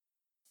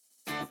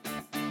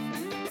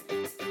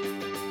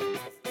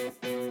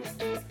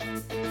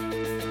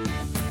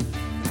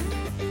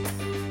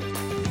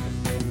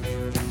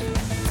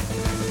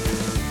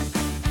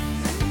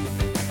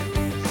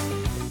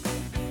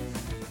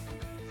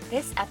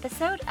This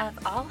episode of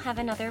I'll Have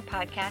Another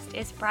podcast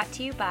is brought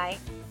to you by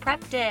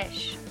Prep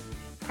Dish.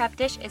 Prep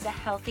Dish is a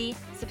healthy,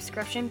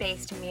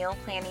 subscription-based meal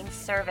planning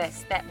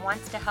service that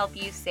wants to help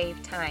you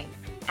save time.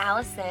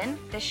 Allison,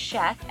 the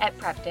chef at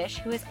Prep Dish,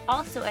 who is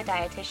also a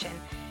dietitian,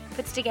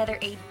 puts together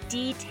a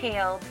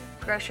detailed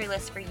grocery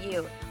list for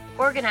you,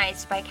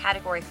 organized by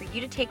category for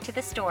you to take to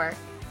the store,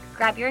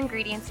 grab your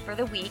ingredients for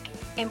the week,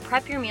 and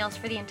prep your meals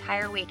for the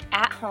entire week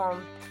at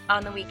home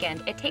on the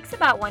weekend. It takes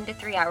about 1 to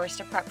 3 hours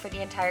to prep for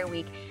the entire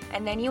week,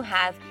 and then you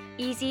have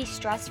easy,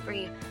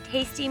 stress-free,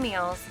 tasty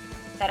meals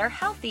that are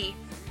healthy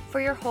for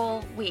your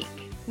whole week.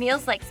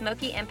 Meals like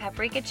smoky and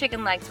paprika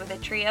chicken legs with a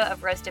trio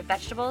of roasted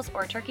vegetables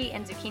or turkey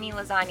and zucchini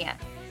lasagna.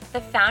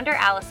 The founder,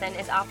 Allison,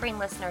 is offering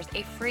listeners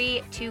a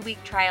free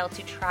 2-week trial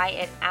to try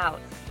it out.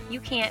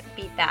 You can't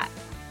beat that.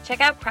 Check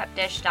out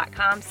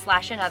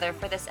prepdish.com/another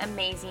for this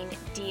amazing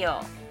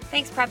deal.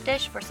 Thanks, Prep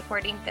Dish, for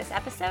supporting this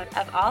episode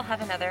of I'll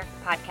Have Another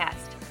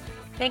podcast.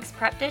 Thanks,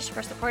 Prep Dish,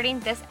 for supporting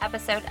this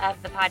episode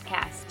of the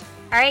podcast.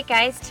 All right,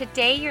 guys,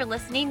 today you're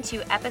listening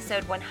to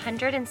episode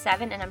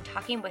 107, and I'm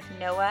talking with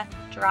Noah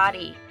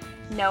Droddy.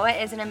 Noah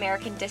is an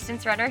American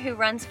distance runner who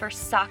runs for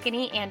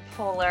Saucony and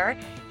Polar.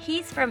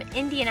 He's from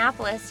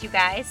Indianapolis, you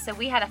guys, so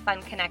we had a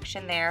fun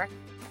connection there.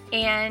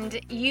 And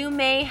you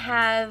may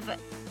have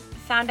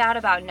found out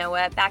about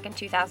Noah back in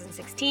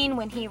 2016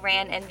 when he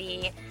ran in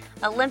the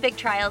Olympic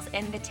trials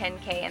in the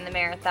 10K and the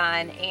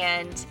marathon,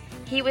 and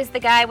he was the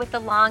guy with the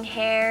long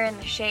hair and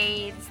the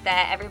shades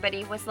that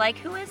everybody was like,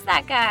 who is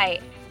that guy?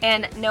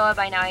 And Noah,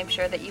 by now I'm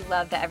sure that you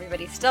love that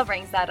everybody still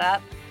brings that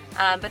up,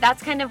 but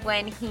that's kind of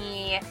when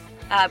he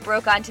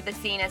broke onto the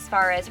scene as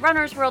far as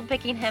Runner's World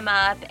picking him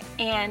up,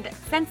 and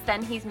since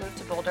then he's moved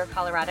to Boulder,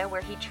 Colorado, where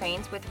he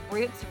trains with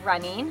Roots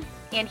Running,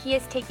 and he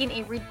is taking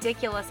a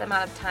ridiculous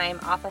amount of time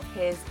off of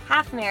his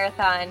half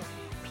marathon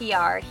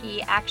PR.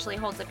 He actually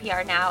holds a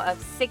PR now of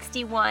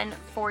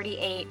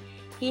 61:48.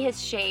 He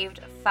has shaved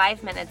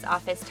 5 minutes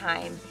off his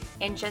time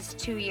in just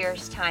 2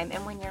 years' time,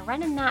 and when you're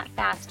running that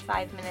fast,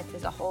 5 minutes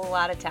is a whole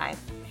lot of time.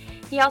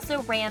 He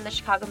also ran the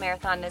Chicago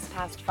Marathon this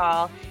past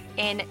fall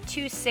in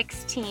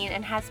 2:16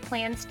 and has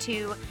plans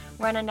to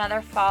run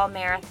another fall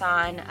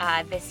marathon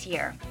this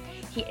year.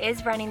 He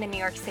is running the New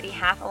York City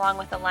Half along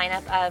with a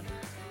lineup of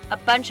a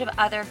bunch of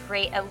other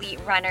great elite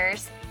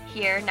runners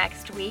here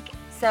next week.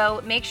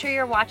 So make sure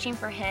you're watching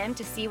for him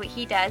to see what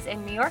he does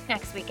in New York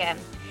next weekend.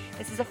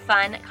 This is a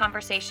fun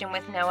conversation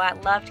with Noah.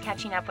 Loved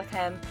catching up with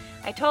him.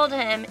 I told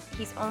him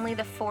he's only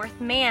the 4th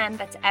man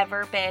that's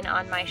ever been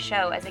on my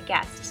show as a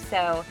guest.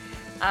 So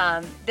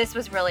this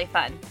was really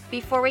fun.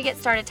 Before we get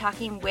started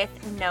talking with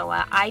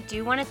Noah, I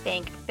do want to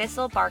thank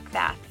Bissell Bark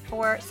Bath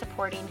for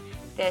supporting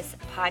this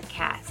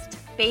podcast.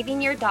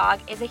 Bathing your dog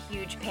is a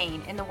huge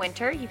pain. In the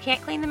winter, you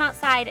can't clean them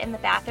outside and the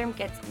bathroom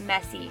gets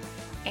messy.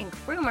 And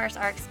groomers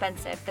are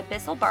expensive. The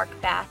Bissell Bark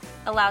Bath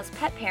allows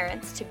pet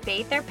parents to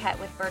bathe their pet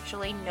with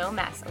virtually no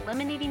mess,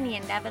 eliminating the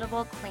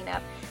inevitable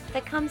cleanup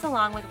that comes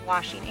along with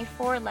washing a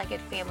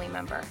 4-legged family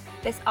member.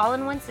 This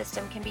all-in-one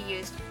system can be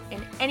used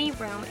in any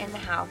room in the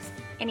house,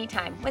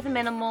 anytime, with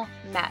minimal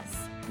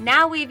mess.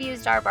 Now we've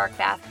used our Bark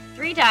Bath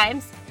 3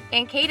 times,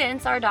 and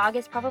Cadence, our dog,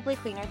 is probably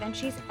cleaner than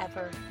she's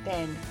ever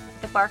been.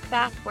 The Bark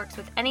Bath works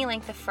with any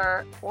length of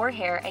fur or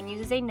hair and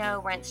uses a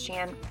no-rinse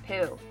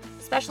shampoo.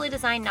 Specially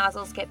designed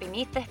nozzles get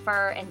beneath the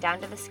fur and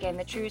down to the skin,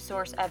 the true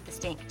source of the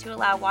stink, to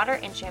allow water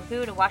and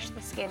shampoo to wash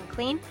the skin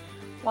clean,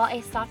 while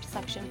a soft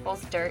suction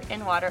pulls dirt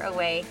and water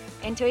away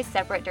into a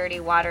separate dirty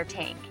water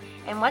tank.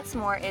 And what's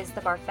more is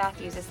the Bark Bath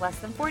uses less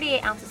than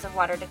 48 ounces of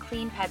water to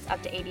clean pets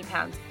up to 80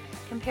 pounds,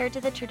 compared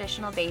to the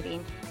traditional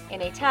bathing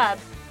in a tub,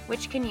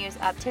 which can use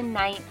up to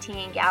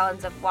 19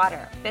 gallons of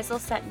water. Bissell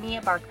sent me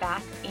a Bark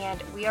Bath,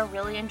 and we are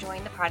really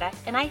enjoying the product,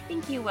 and I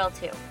think you will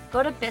too.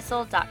 Go to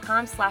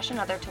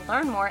bissell.com/another to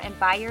learn more and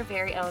buy your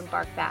very own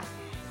Bark Bath.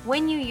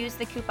 When you use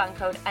the coupon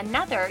code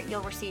ANOTHER,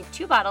 you'll receive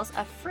 2 bottles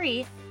of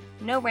free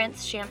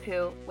no-rinse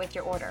shampoo with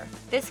your order.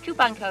 This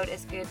coupon code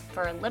is good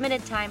for a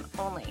limited time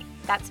only.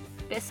 That's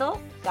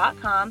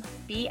bissell.com,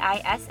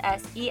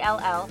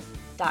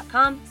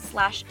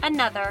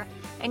 BISSELL.com/another,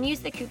 and use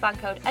the coupon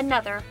code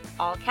ANOTHER,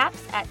 all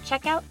caps, at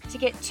checkout to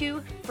get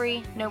 2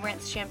 free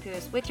no-rinse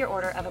shampoos with your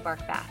order of a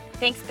Bark Bath.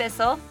 Thanks,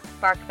 Bissell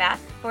Bark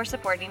Bath, for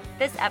supporting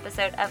this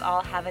episode of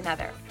I'll Have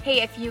Another. Hey,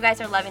 if you guys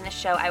are loving the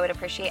show, I would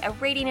appreciate a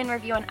rating and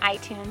review on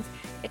iTunes.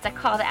 It's a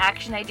call to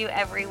action I do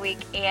every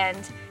week,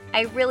 and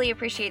I really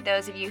appreciate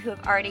those of you who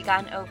have already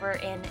gone over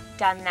and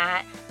done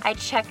that. I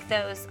check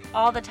those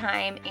all the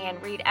time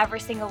and read every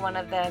single one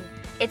of them.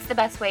 It's the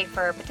best way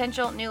for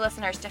potential new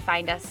listeners to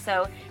find us,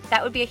 so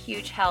that would be a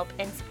huge help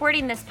in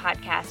supporting this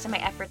podcast and my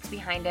efforts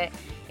behind it.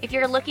 If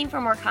you're looking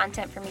for more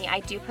content from me,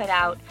 I do put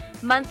out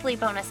monthly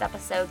bonus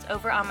episodes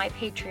over on my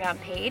Patreon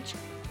page,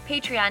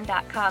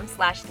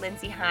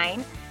 patreon.com/Lindsay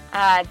Hein.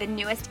 The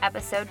newest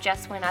episode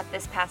just went up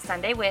this past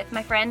Sunday with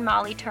my friend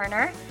Molly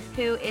Turner.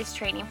 who is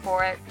training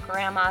for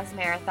Grandma's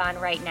Marathon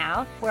right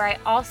now, where I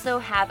also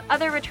have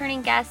other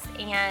returning guests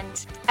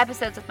and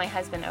episodes with my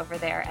husband over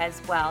there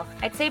as well.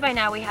 I'd say by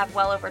now we have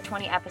well over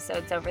 20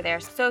 episodes over there,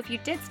 so if you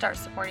did start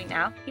supporting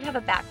now, you'd have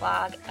a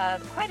backlog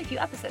of quite a few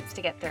episodes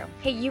to get through.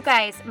 Hey, you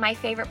guys, my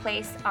favorite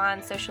place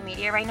on social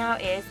media right now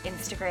is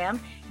Instagram.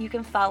 You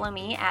can follow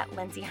me at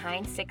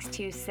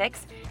LindsayHine626.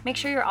 Make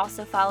sure you're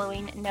also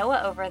following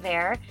Noah over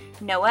there,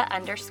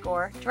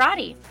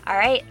 Noah_Droddy. All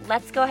right,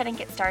 let's go ahead and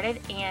get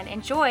started and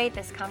enjoy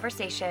this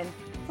conversation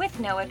with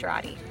Noah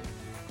Droddy.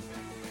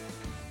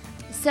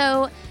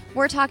 So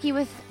we're talking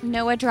with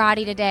Noah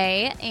Droddy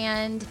today,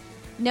 and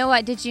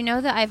Noah, did you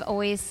know that I've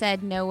always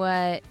said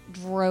Noah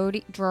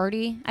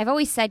Droddy? I've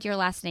always said your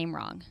last name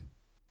wrong.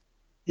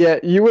 Yeah,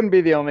 you wouldn't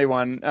be the only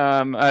one.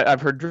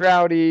 I've heard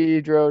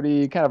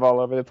Drody, kind of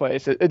all over the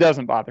place. It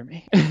doesn't bother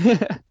me.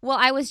 Well,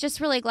 I was just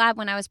really glad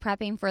when I was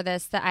prepping for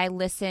this that I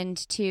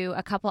listened to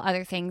a couple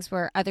other things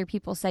where other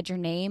people said your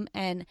name,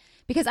 and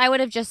because I would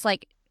have just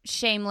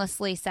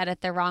shamelessly said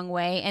it the wrong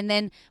way. And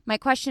then my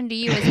question to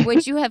you is,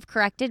 would you have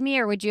corrected me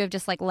or would you have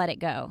just let it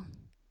go?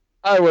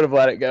 I would have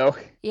let it go.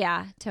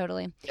 Yeah,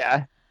 totally.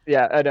 Yeah,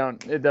 I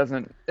don't. It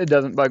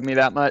doesn't bug me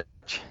that much.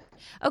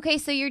 Okay,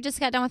 so you just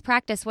got done with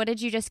practice. What did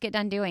you just get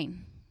done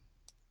doing?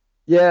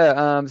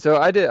 Yeah, so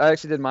I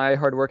actually did my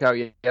hard workout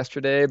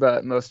yesterday,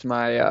 but most of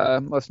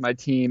my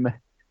team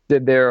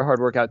did their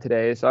hard workout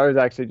today. So I was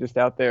actually just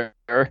out there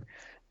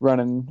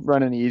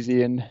running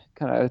easy and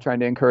kind of trying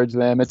to encourage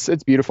them. It's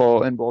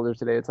beautiful in Boulder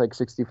today. It's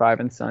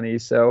 65 and sunny,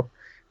 so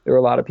there were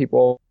a lot of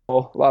people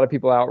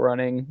out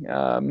running.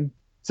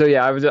 So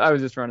yeah, I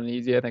was just running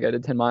easy. I think I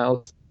did 10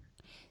 miles.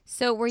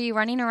 So were you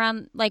running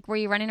around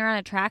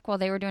a track while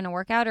they were doing a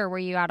workout, or were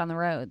you out on the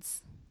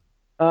roads?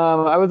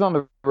 I was on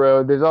the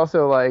road. There's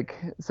also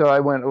so I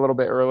went a little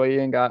bit early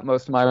and got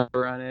most of my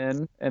run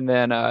in, and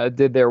then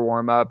did their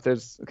warm up.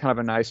 There's kind of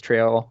a nice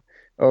trail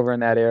over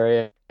in that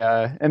area,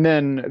 and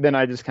then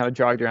I just kind of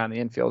jogged around the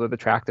infield of the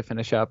track to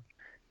finish up.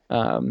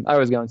 I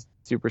was going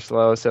super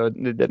slow, so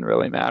it didn't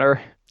really matter.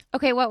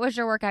 Okay, what was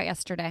your workout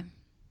yesterday?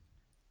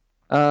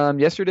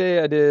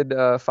 Yesterday I did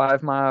a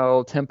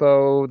 5-mile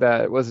tempo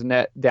that was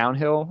net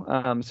downhill.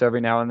 So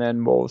every now and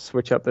then we'll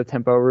switch up the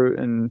tempo route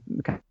and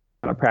kind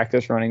of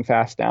practice running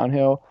fast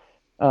downhill.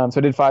 So I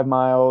did 5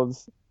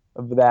 miles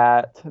of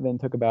that, then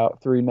took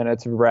about 3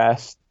 minutes of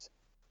rest.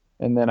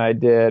 And then I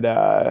did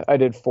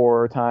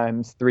 4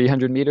 times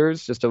 300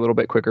 meters, just a little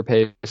bit quicker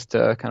pace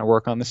to kind of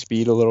work on the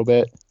speed a little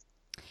bit.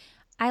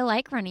 I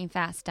like running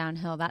fast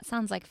downhill. That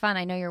sounds like fun.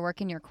 I know you're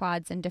working your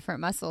quads and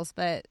different muscles,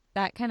 but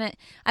that kind of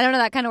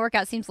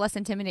workout seems less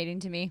intimidating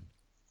to me.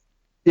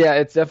 Yeah,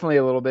 it's definitely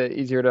a little bit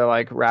easier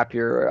to wrap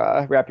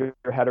your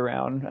head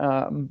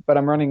around. But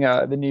I'm running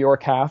the New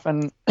York half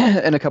in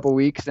a couple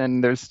weeks,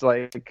 and there's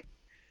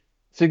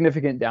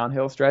significant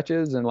downhill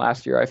stretches. And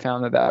last year I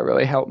found that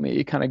really helped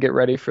me kind of get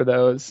ready for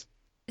those.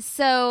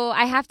 So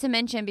I have to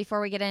mention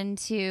before we get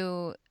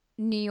into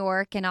New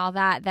York and all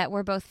that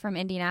we're both from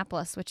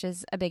Indianapolis, which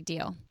is a big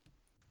deal.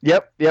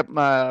 Yep.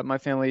 My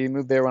family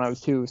moved there when I was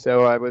 2,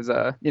 so I was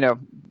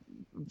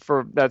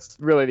that's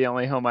really the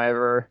only home I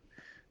ever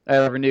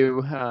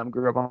knew.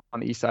 Grew up on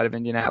the east side of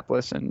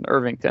Indianapolis in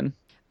Irvington.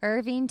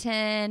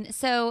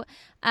 So,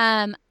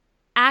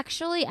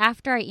 actually,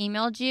 after I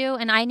emailed you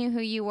and I knew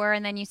who you were,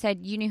 and then you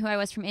said you knew who I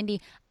was from Indy,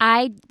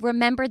 I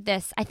remembered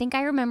this. I think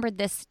I remembered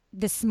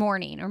this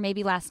morning or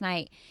maybe last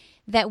night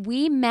that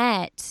we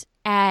met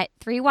at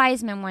Three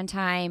Wiseman one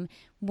time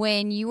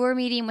when you were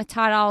meeting with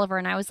Todd Oliver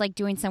and I was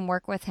doing some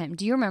work with him.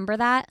 Do you remember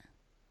that?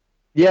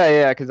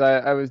 Yeah, because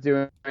I was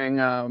doing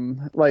a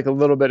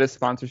little bit of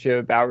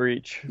sponsorship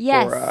outreach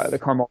for the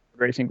Carmel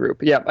Racing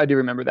Group. Yeah, I do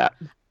remember that.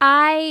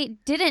 I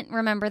didn't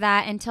remember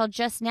that until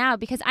just now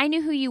because I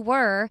knew who you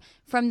were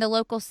from the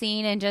local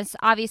scene and just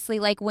obviously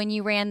when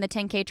you ran the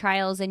 10K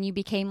trials and you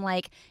became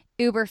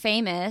uber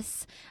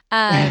famous.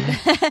 I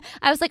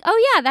was like,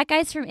 oh yeah, that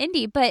guy's from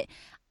Indy. But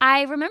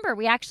I remember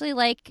we actually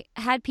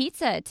had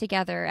pizza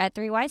together at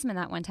Three Wiseman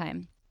that one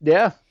time.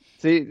 Yeah.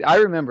 See, I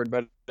remembered,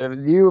 but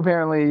you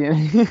apparently...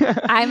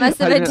 I must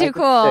have been too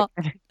cool.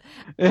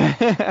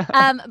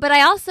 But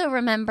I also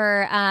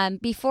remember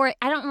before,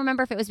 I don't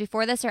remember if it was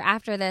before this or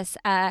after this,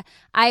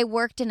 I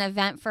worked an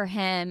event for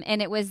him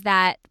and it was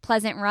that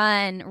Pleasant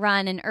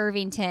Run in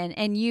Irvington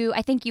and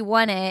I think you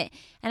won it.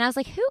 And I was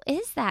like, who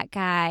is that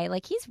guy?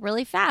 He's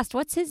really fast.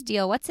 What's his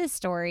deal? What's his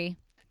story?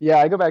 Yeah,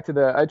 I try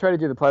to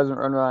do the Pleasant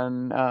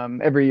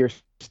Run every year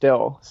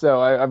still. So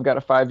I've got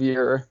a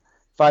 5-year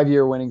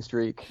winning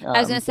streak. I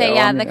was going to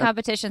say, the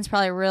competition's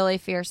probably really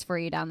fierce for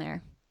you down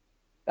there.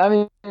 I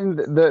mean,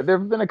 there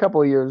have been a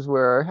couple of years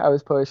where I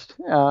was pushed.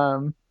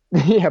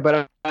 Yeah,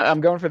 but I'm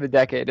going for the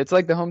decade. It's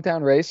like the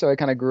hometown race, so I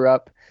kind of grew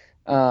up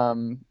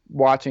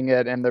watching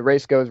it, and the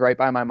race goes right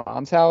by my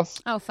mom's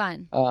house. Oh,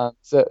 fun.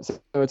 So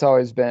it's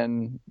always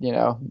been,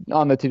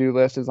 on the to-do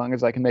list as long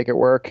as I can make it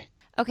work.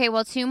 Okay,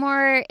 well, 2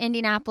 more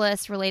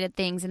Indianapolis-related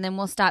things, and then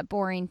we'll stop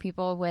boring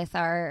people with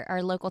our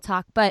local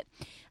talk. But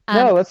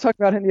No, let's talk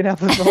about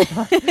Indianapolis the whole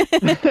time.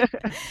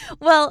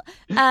 Well,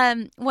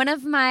 one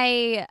of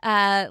my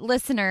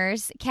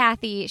listeners,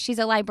 Kathy, she's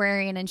a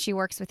librarian and she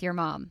works with your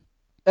mom.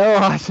 Oh,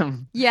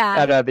 awesome. Yeah.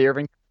 At the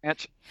Irving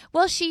branch.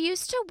 Well, she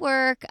used to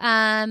work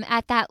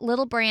at that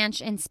little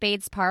branch in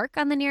Spades Park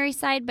on the Near East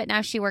Side, but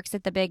now she works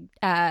at the big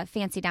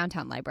fancy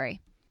downtown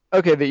library.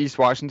 Okay, the East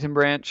Washington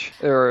branch,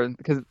 or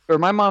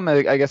my mom,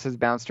 I guess, has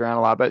bounced around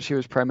a lot, but she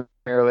was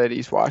primarily at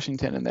East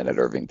Washington and then at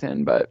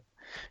Irvington, but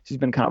she's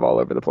been kind of all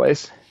over the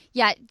place.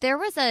 Yeah, there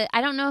was I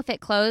don't know if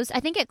it closed. I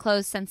think it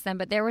closed since then,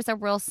 but there was a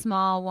real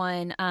small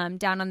one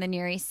down on the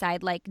Near East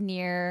Side, like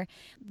near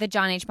the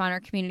John H. Bonner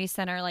Community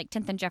Center, like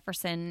 10th and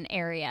Jefferson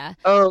area.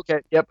 Oh,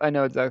 okay. Yep, I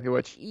know exactly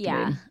what you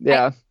mean.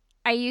 Yeah.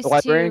 I used the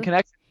Librarian to.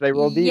 Connection, they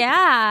roll deep.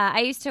 Yeah, I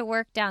used to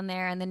work down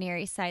there on the Near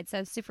East Side, so I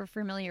was super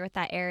familiar with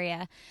that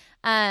area.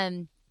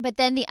 But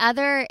then the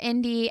other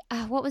indie,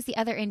 what was the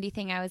other indie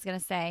thing I was going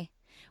to say?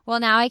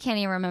 Well, now I can't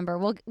even remember.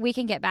 We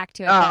can get back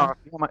to it. Oh,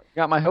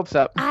 got my hopes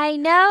up. I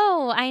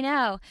know.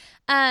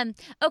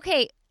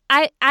 Okay,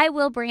 I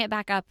will bring it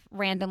back up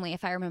randomly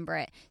if I remember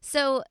it.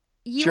 So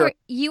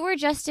you were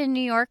just in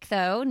New York,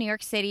 though, New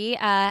York City,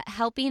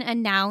 helping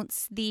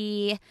announce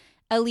the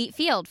Elite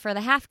Field for the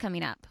half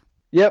coming up.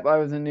 Yep, I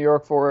was in New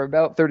York for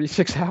about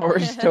 36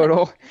 hours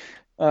total.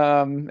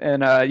 So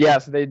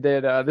they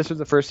did. This was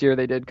the first year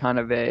they did kind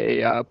of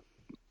a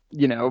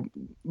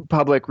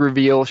public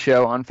reveal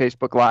show on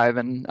Facebook Live,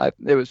 and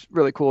it was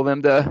really cool of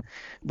them to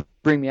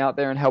bring me out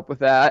there and help with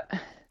that.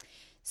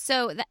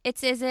 So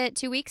is it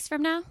 2 weeks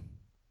from now?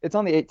 It's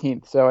on the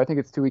 18th, so I think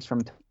it's 2 weeks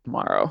from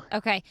tomorrow.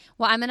 Okay.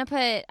 Well, I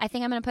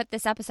think I'm gonna put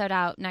this episode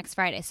out next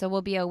Friday, so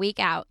we'll be a week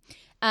out.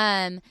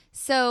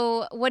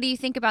 So what do you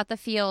think about the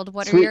field?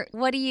 What do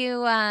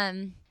you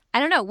I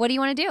don't know. What do you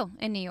want to do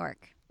in New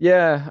York?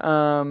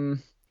 Yeah.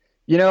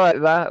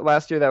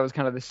 Last year that was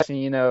kind of the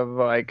scene of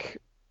like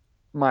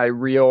my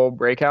real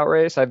breakout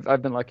race.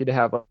 I've been lucky to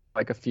have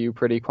like a few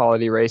pretty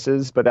quality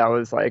races, but that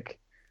was like,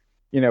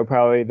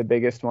 probably the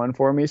biggest one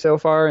for me so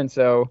far. And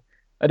so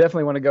I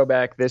definitely want to go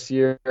back this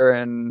year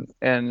and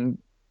kind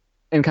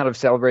of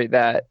celebrate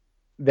that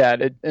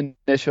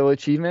initial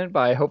achievement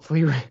by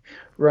hopefully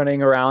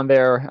running around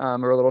there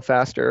or a little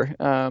faster.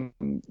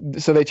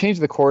 So they changed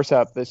the course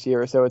up this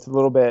year, so it's a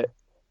little bit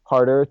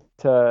harder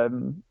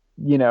to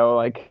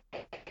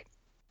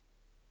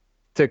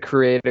to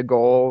create a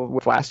goal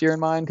with last year in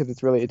mind because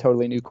it's really a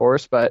totally new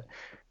course. But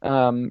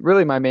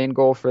really my main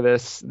goal for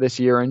this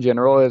year in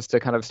general is to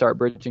kind of start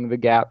bridging the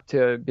gap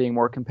to being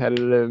more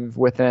competitive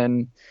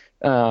within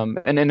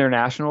an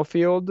international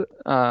field.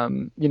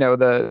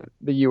 The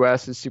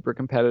US is super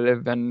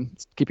competitive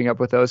and keeping up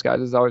with those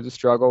guys is always a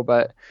struggle,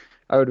 but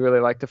I would really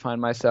like to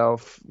find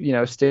myself,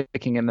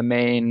 sticking in the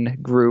main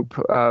group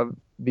of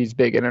these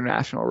big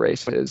international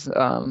races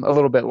a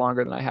little bit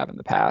longer than I have in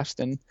the past.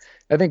 And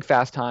I think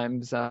fast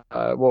times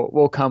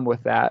will come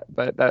with that,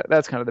 but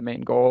that's kind of the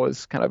main goal,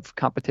 is kind of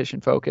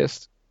competition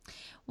focused.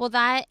 Well,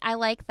 I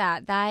like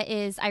that.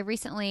 I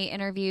recently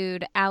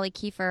interviewed Allie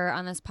Kiefer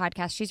on this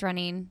podcast. She's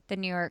running the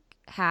New York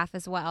half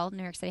as well,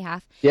 New York City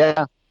half.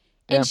 Yeah.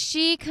 And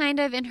she kind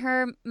of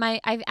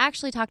I've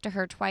actually talked to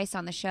her twice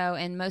on the show,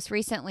 and most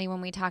recently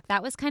when we talked,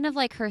 that was kind of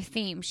like her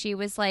theme. She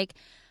was like,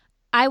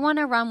 I want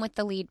to run with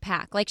the lead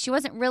pack. Like, she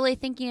wasn't really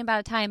thinking about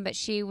a time, but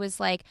she was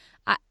like,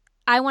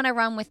 I want to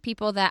run with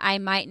people that I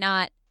might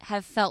not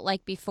have felt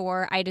like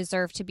before I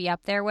deserve to be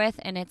up there with.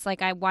 And it's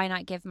like, why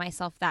not give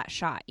myself that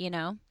shot,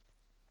 Yeah,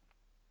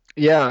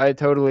 I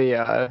totally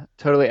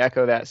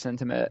echo that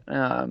sentiment.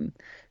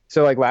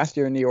 So like last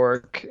year in New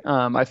York,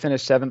 I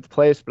finished 7th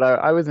place, but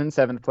I was in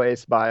 7th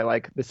place by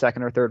like the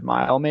second or third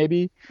mile,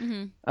 maybe.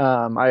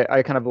 Mm-hmm.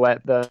 I kind of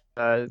let the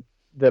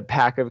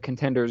pack of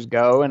contenders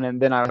go,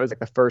 and then I was like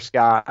the first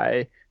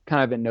guy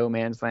kind of in no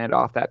man's land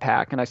off that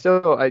pack. And I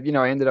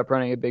ended up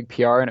running a big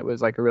PR, and it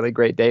was like a really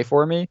great day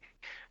for me.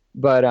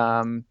 But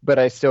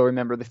I still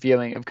remember the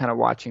feeling of kind of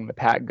watching the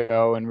pack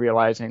go and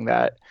realizing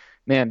that,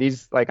 man,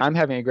 I'm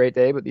having a great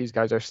day, but these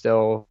guys are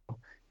still,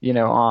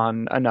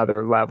 on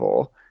another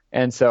level.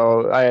 And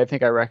so I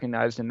think I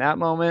recognized in that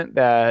moment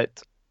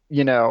that,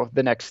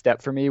 the next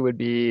step for me would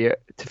be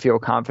to feel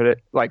confident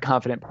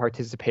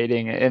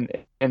participating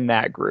in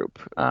that group.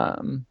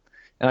 And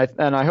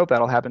I hope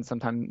that'll happen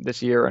sometime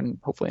this year and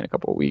hopefully in a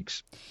couple of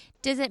weeks.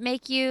 Does it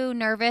make you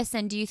nervous?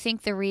 And do you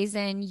think the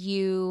reason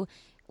you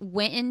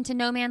went into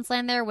no man's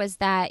land there was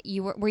that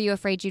were you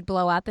afraid you'd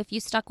blow up if you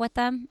stuck with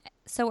them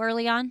so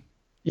early on?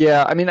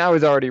 Yeah, I mean, I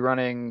was already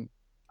running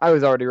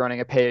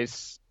a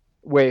pace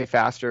way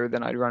faster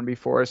than I'd run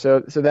before.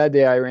 So that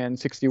day I ran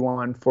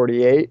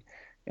 61:48,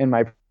 and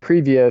my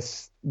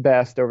previous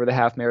best over the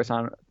half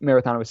marathon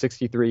was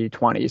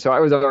 63:20. So I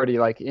was already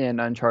like in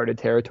uncharted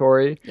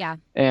territory. Yeah.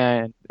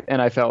 And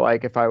I felt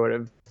like if I would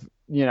have,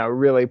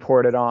 really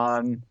poured it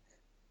on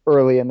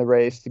early in the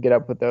race to get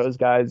up with those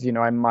guys,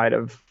 I might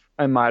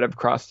have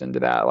crossed into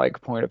that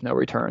like point of no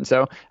return.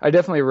 So I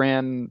definitely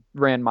ran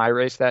my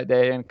race that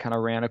day and kind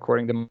of ran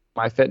according to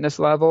my fitness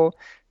level.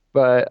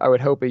 but I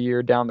would hope a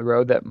year down the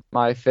road that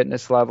my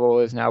fitness level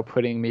is now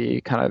putting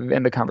me kind of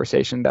in the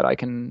conversation that I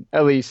can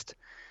at least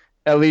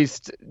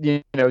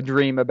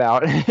dream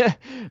about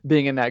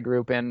being in that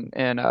group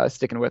and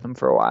sticking with them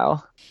for a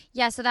while.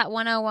 Yeah, so that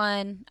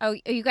 101,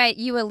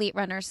 you elite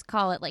runners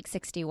call it like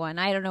 61.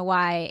 I don't know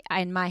why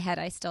in my head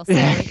I still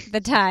say the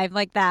time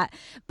like that.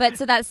 But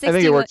so that 61. I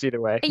think it works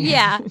either way.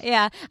 Yeah,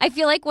 yeah. I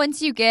feel like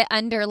once you get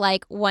under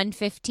like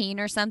 115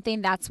 or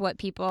something, that's what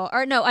people,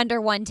 or no, under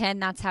 110,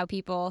 that's how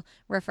people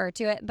refer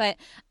to it. But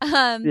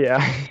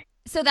Yeah.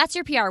 so that's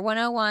your PR,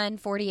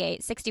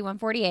 101.48,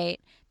 61.48.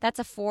 That's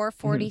a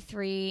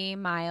 4:43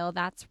 mile.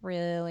 That's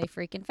really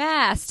freaking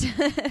fast.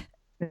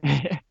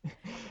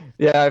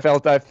 Yeah, I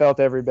felt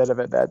every bit of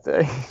it that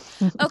day.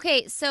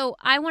 Okay, so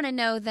I want to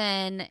know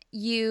then,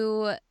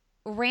 you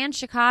ran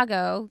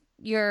Chicago,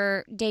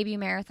 your debut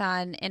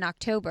marathon in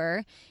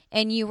October,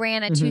 and you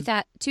ran a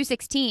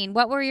 2:16.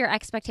 What were your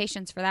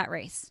expectations for that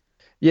race?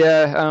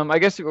 Yeah, I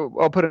guess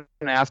I'll put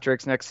an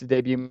asterisk next to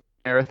debut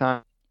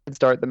marathon and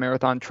start the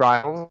marathon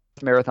trial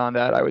marathon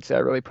that I would say I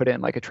really put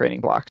in like a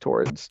training block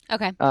towards.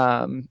 Okay.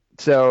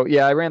 So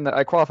yeah,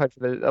 I qualified for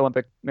the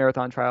Olympic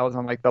marathon trials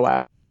on like the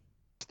last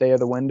day of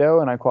the window,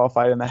 and I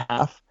qualified in the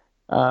half.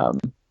 Um,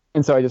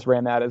 and so I just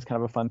ran that as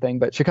kind of a fun thing.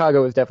 But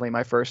Chicago was definitely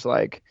my first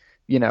like,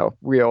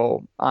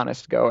 real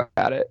honest go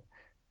at it.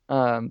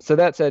 So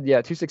that said,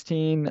 yeah,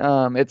 216.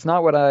 It's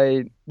not what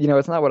I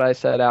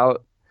set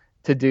out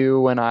to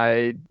do when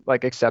I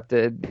like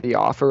accepted the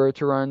offer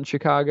to run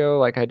Chicago.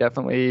 Like I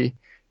definitely,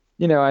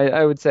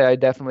 I would say I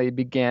definitely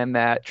began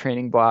that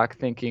training block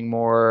thinking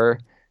more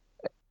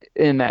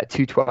in that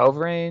 212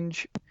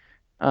 range.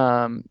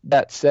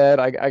 That said,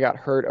 I got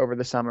hurt over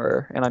the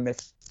summer and I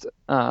missed,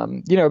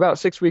 about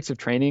 6 weeks of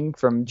training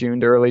from June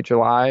to early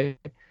July.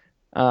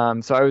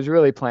 So I was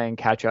really playing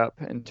catch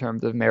up in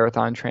terms of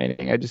marathon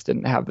training. I just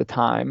didn't have the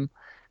time.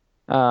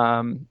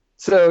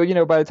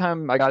 So, by the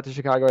time I got to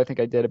Chicago, I think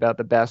I did about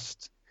the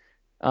best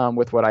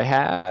with what I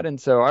had. And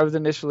so I was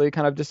initially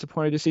kind of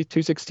disappointed to see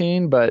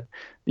 216, but,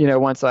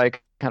 once I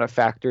kind of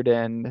factored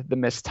in the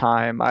missed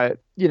time, I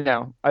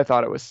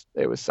thought it was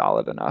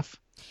solid enough.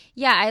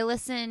 Yeah, I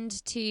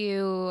listened to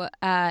you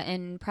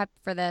in prep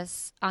for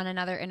this on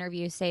another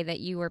interview say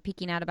that you were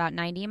peaking at about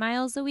 90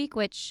 miles a week,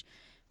 which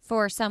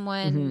for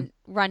someone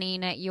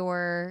running at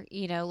your,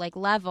 like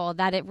level,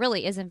 that it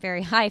really isn't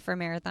very high for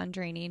marathon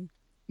training.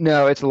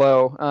 No, it's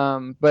low.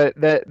 But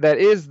that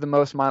is the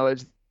most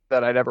mileage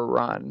that I'd ever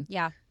run.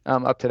 Yeah.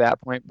 Up to that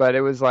point. But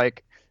it was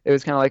kind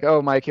of like,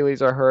 oh, my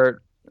Achilles are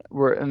hurt.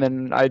 And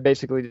then I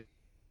basically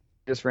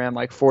just ran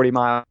like 40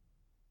 miles,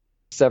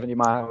 70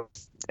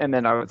 miles, and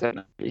then I was at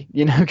 90,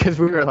 because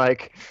we were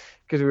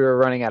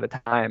running out of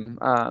time.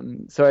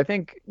 So I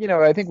think we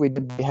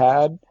did what we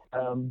had.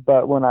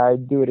 But when I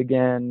do it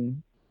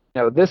again,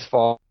 this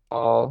fall,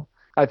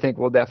 I think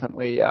we'll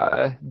definitely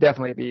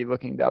be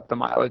looking to up the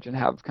mileage and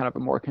have kind of a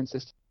more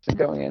consistent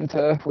going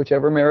into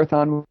whichever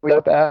marathon we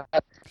up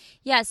at.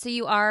 Yeah, so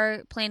you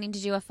are planning to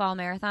do a fall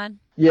marathon?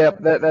 Yep,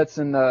 that's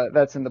in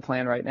the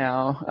plan right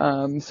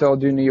now. So I'll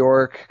do New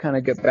York, kind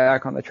of get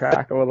back on the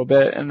track a little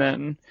bit, and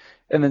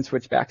then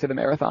switch back to the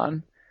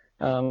marathon.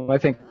 I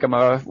think I'm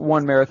a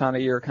one marathon a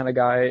year kind of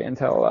guy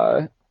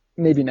until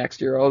maybe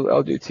next year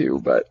I'll do two,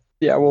 but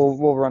yeah,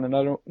 we'll run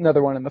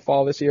another one in the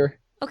fall this year.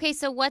 Okay,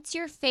 so what's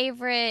your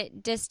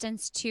favorite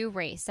distance to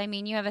race? I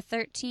mean, you have a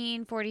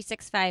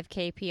 13:46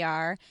 5K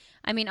PR.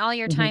 I mean, all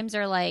your times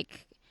are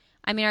like,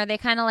 are they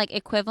kind of like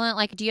equivalent?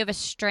 Like, do you have a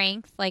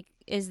strength? Like,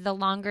 is the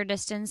longer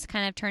distance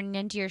kind of turning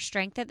into your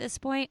strength at this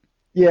point?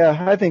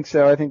 Yeah, I think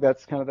so. I think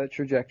that's kind of the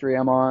trajectory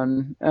I'm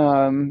on.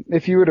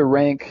 If you were to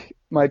rank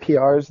my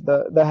PRs,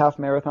 the half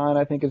marathon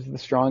I think is the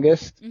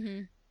strongest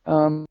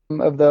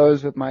of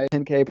those, with my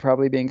 10K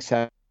probably being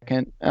second.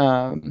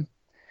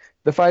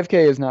 The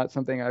 5K is not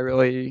something I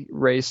really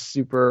race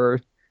super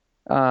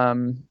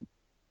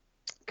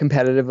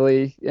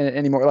competitively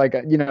anymore. Like,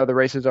 the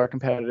races are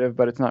competitive,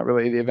 but it's not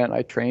really the event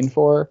I train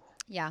for.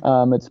 Yeah.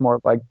 It's more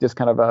of like just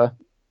kind of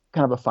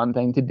a fun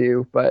thing to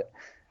do. But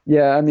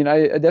yeah, I mean,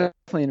 I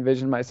definitely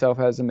envision myself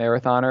as a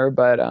marathoner,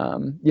 but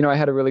I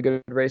had a really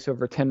good race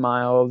over 10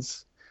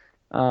 miles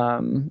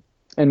in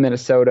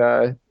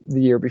Minnesota the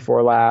year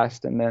before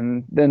last, and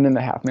then in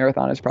the half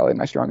marathon is probably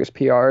my strongest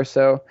PR.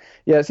 So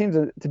yeah, it seems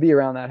to be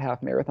around that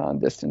half marathon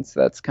distance.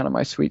 That's kind of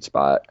my sweet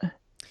spot.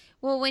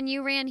 Well, when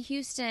you ran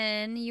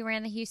Houston, you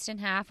ran the Houston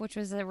half, which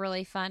was a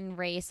really fun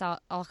race,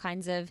 all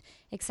kinds of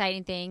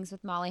exciting things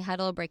with Molly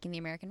Huddle breaking the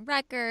American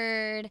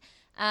record.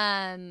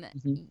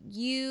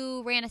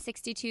 You ran a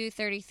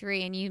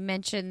 62:33, and you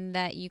mentioned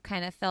that you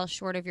kind of fell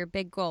short of your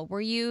big goal.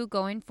 Were you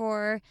going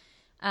for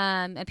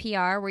a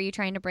PR? Were you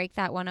trying to break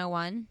that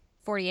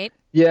 101.48?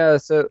 Yeah,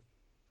 so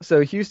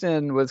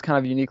Houston was kind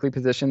of uniquely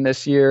positioned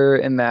this year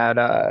in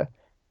that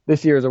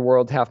this year is a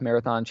World Half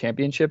Marathon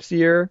Championships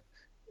year,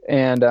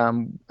 and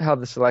how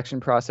the selection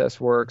process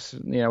works,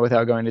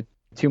 without going into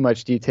too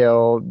much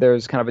detail,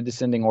 there's kind of a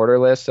descending order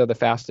list. So the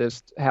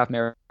fastest half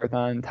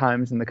marathon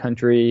times in the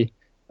country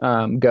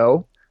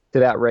go to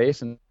that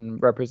race and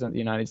represent the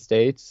United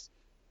States.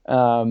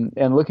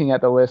 And looking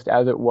at the list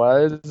as it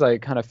was, I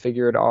kind of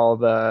figured all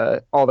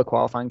the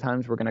qualifying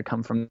times were going to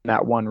come from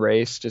that one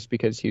race, just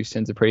because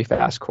Houston's a pretty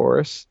fast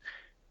course.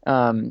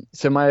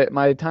 So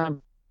my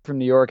time from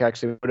New York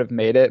actually would have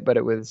made it, but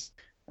it was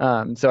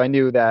so I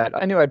knew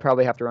I'd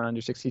probably have to run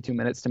under 62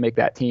 minutes to make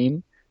that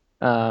team.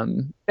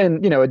 And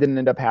it didn't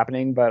end up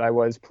happening, but I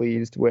was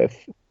pleased with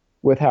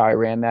how I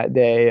ran that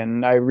day,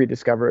 and I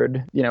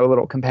rediscovered a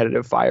little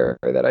competitive fire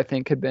that I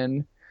think had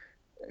been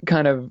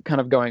kind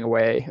of going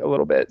away a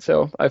little bit.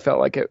 So I felt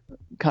like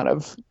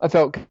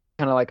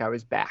like I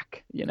was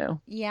back.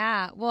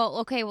 Yeah. Well,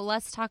 okay. Well,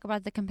 let's talk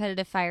about the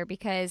competitive fire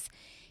because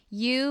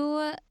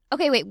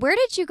okay, wait, where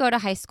did you go to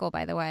high school,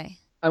 by the way?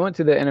 I went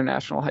to the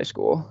international high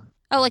school.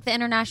 Oh, like the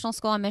international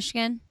school in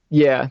Michigan?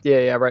 Yeah,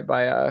 right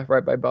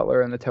by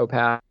Butler and the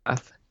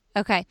towpath.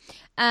 Okay.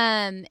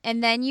 And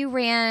then you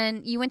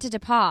went to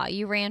DePauw.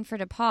 You ran for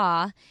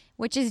DePauw,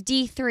 which is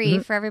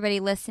D3 for everybody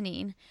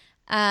listening.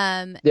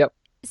 Yep.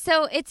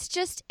 So it's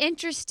just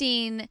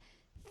interesting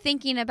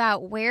thinking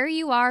about where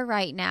you are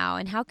right now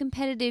and how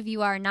competitive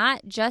you are,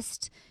 not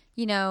just,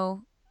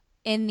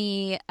 in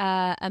the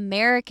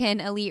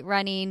American elite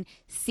running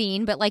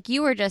scene, but like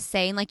you were just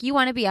saying, like you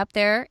want to be up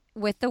there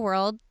with the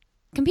world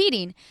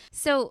competing.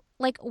 So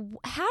like,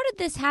 how did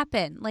this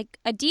happen? Like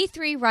a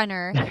D3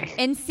 runner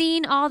and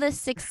seeing all this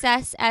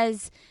success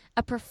as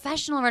a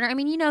professional runner. I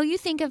mean, you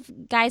think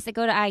of guys that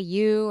go to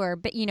IU or,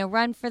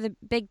 run for the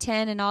Big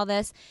Ten and all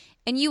this,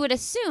 and you would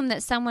assume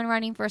that someone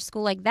running for a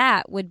school like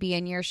that would be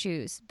in your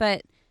shoes.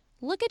 But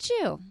look at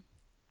you.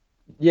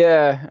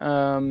 Yeah.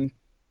 I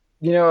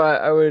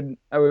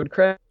would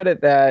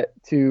credit that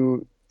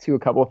to a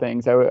couple of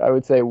things. I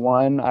would say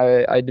one,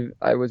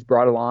 I was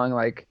brought along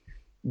like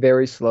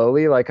very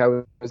slowly. Like I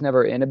was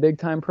never in a big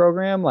time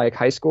program. Like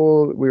high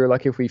school, we were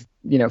lucky if we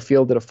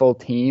fielded a full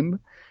team.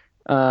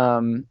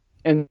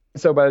 And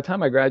so by the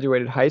time I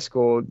graduated high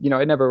school,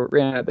 I never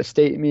ran at the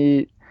state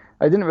meet.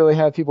 I didn't really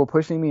have people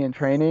pushing me in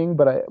training,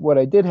 but what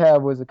I did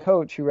have was a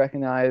coach who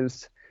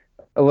recognized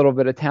a little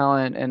bit of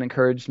talent and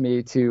encouraged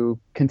me to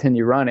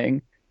continue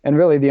running. And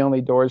really the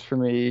only doors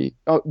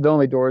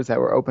that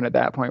were open at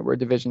that point were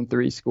Division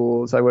III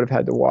schools. I would have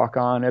had to walk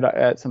on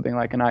at something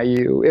like an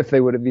IU if they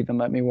would have even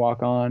let me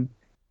walk on.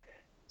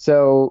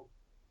 So,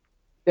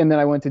 and then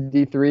I went to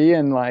D3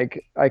 and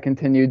like I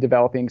continued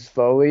developing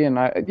slowly. And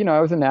I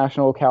was a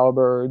national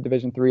caliber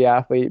Division III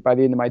athlete by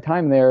the end of my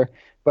time there,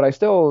 but I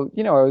still,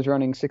 I was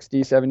running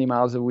 60, 70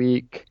 miles a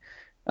week,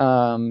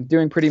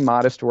 doing pretty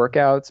modest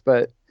workouts.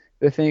 But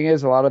the thing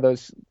is, a lot of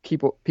those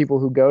people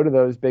who go to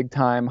those big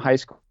time high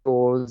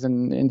schools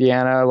in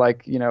Indiana,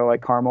 like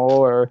Carmel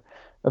or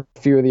a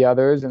few of the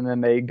others, and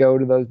then they go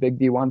to those big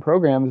D1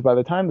 programs. By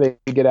the time they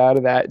get out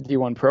of that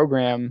D1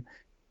 program,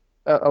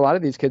 a lot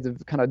of these kids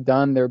have kind of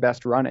done their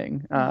best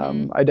running.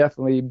 I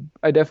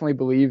definitely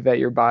believe that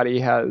your body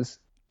has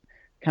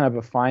kind of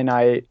a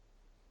finite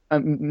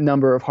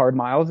number of hard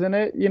miles in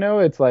it.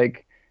 It's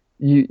like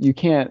you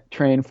can't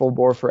train full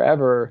bore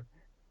forever.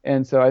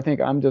 And so I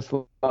think I'm just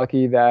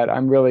lucky that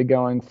I'm really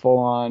going full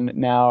on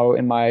now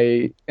in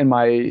my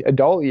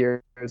adult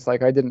years.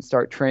 Like I didn't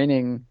start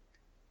training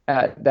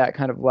at that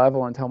kind of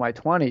level until my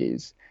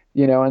 20s,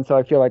 and so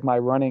I feel like my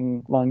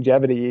running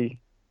longevity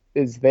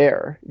is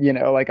there,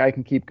 like I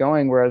can keep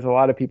going, whereas a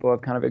lot of people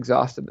have kind of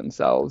exhausted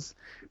themselves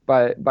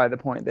by the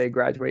point they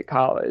graduate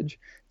college.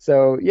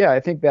 So yeah, I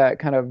think that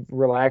kind of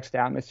relaxed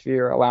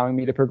atmosphere allowing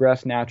me to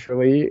progress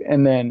naturally,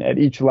 and then at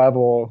each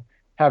level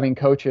having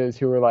coaches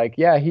who were like,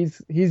 yeah,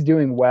 he's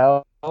doing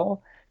well,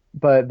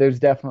 but there's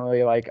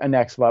definitely like a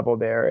next level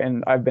there,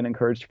 and I've been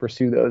encouraged to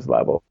pursue those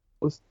levels.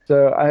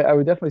 So I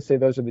would definitely say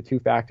those are the two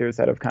factors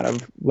that have kind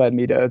of led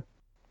me to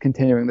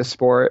continuing the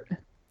sport.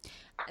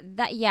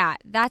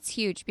 That's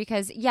huge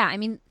because I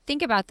mean,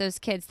 think about those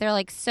kids. They're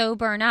like so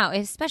burnt out,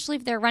 especially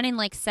if they're running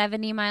like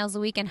 70 miles a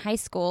week in high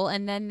school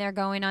and then they're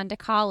going on to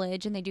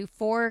college and they do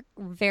 4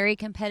 very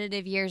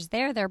competitive years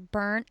there. They're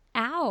burnt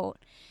out.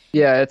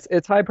 Yeah,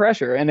 it's high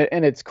pressure and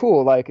it's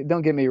cool. Like,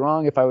 don't get me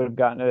wrong, if I would have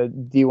gotten a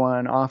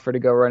D1 offer to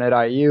go run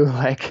at IU,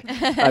 like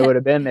I would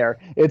have been there.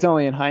 It's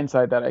only in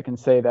hindsight that I can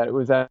say that it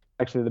was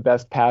actually the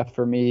best path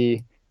for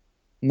me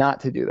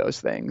not to do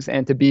those things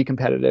and to be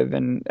competitive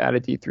and at a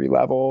D3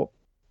 level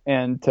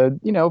and to,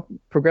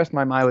 progress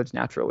my mileage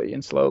naturally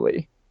and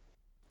slowly.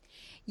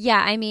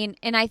 Yeah, I mean,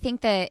 and I think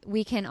that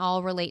we can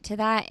all relate to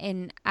that.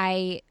 And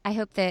I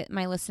hope that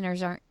my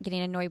listeners aren't getting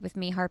annoyed with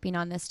me harping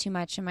on this too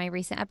much in my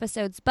recent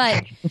episodes.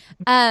 But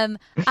so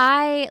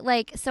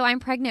I'm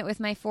pregnant with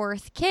my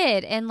 4th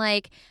kid, and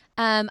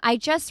I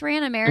just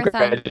ran a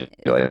marathon.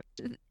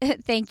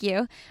 Thank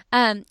you.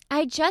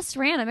 I just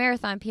ran a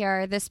marathon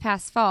PR this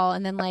past fall,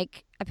 and then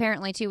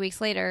apparently 2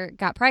 weeks later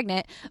got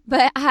pregnant.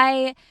 But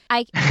I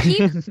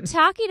keep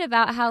talking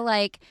about how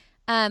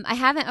I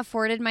haven't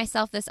afforded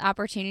myself this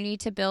opportunity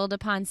to build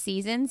upon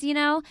seasons,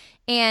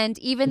 and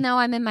even though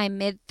I'm in my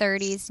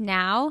mid-30s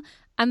now,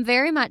 I'm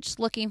very much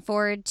looking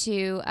forward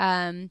to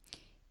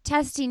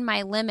testing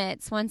my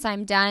limits once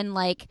I'm done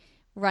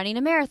running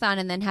a marathon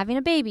and then having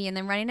a baby and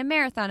then running a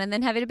marathon and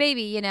then having a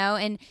baby, you know,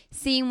 and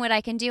seeing what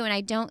I can do. And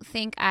I don't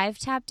think I've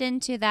tapped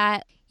into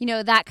that, you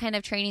know, that kind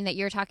of training that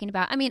you're talking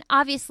about. I mean,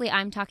 obviously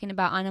I'm talking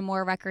about on a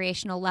more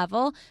recreational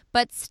level,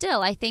 but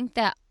still, I think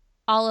that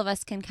all of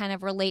us can kind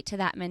of relate to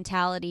that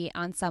mentality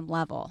on some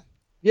level.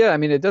 Yeah, I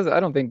mean, it does. I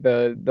don't think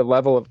the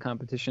level of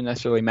competition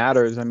necessarily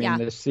matters. I mean, Yeah.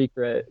 the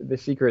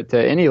secret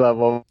to any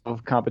level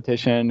of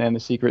competition and the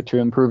secret to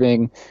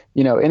improving,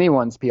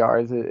 anyone's PR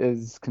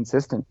is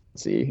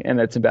consistency, and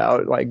it's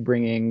about like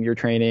bringing your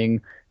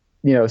training,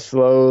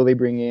 slowly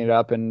bringing it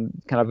up in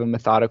kind of a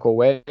methodical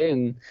way.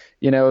 And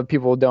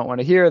people don't want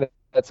to hear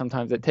that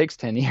sometimes it takes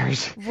 10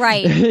 years,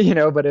 Right.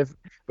 but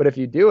if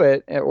you do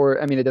it,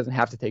 or I mean, it doesn't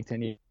have to take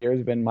 10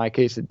 years, but in my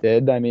case, it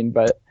did. I mean,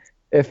 but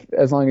if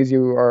as long as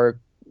you are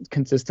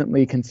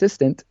consistently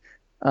consistent,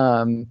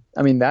 I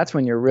mean, that's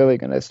when you're really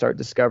going to start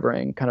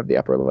discovering kind of the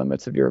upper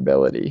limits of your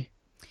ability.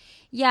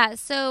 Yeah,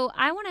 so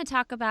I want to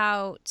talk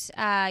about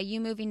you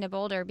moving to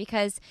Boulder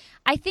because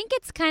I think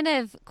it's kind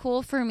of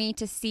cool for me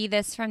to see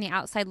this from the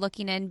outside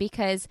looking in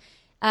because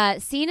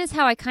seeing as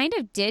how I kind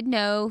of did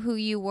know who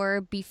you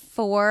were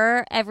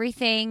before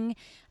everything,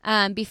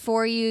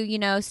 before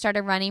you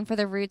started running for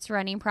the Roots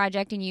Running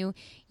Project and you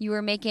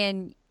were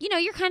making,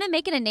 you're kind of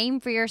making a name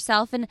for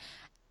yourself. And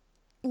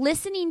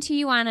listening to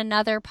you on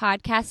another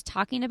podcast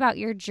talking about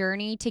your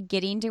journey to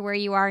getting to where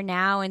you are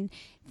now and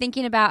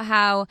thinking about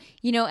how,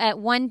 at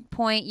one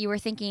point you were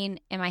thinking,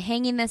 am I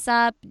hanging this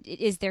up?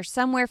 Is there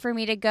somewhere for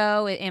me to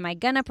go? Am I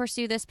going to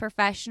pursue this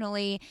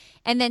professionally?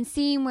 And then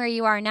seeing where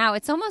you are now,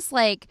 it's almost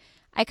like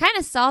I kind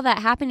of saw that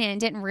happening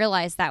and didn't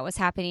realize that was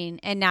happening.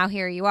 And now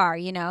here you are,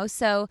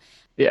 So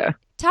Yeah.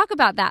 talk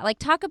about that. Like,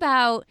 talk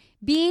about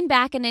being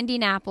back in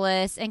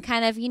Indianapolis and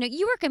kind of,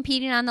 you were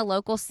competing on the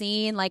local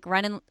scene, like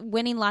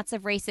winning lots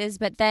of races.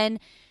 But then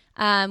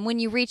when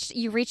you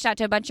reached out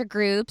to a bunch of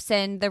groups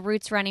and the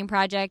Roots Running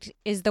Project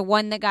is the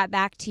one that got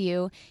back to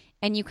you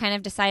and you kind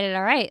of decided,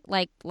 all right,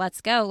 like,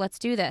 let's go, let's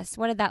do this.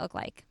 What did that look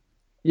like?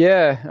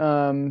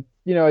 Yeah.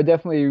 I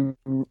definitely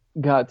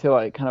got to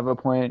like kind of a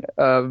point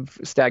of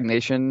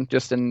stagnation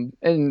just in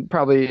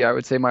probably I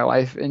would say my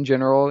life in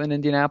general in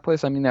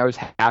Indianapolis. I mean, I was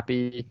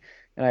happy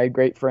and I had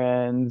great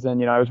friends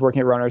and I was working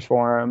at Runners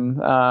Forum.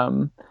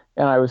 And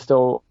I was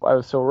still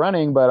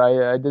running, but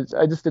I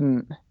just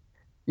didn't,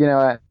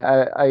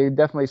 I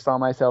definitely saw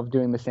myself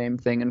doing the same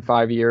thing in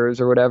 5 years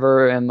or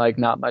whatever, and like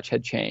not much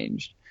had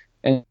changed.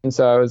 And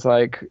so I was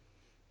like,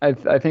 I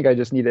think I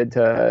just needed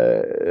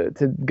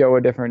to go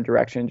a different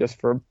direction just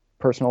for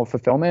personal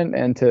fulfillment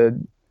and to,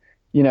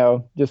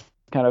 just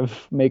kind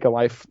of make a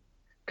life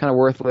kind of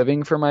worth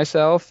living for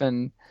myself.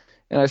 And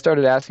I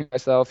started asking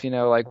myself,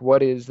 like,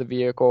 what is the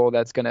vehicle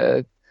that's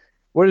gonna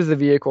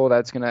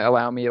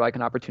allow me like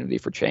an opportunity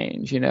for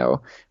change?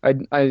 I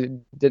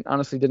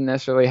honestly didn't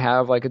necessarily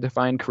have like a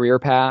defined career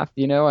path.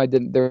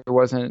 There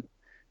wasn't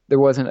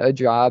a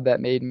job that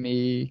made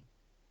me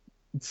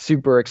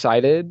super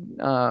excited,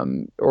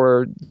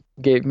 or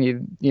gave me,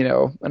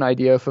 an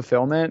idea of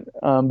fulfillment.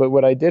 But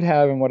what I did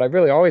have and what I've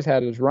really always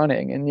had is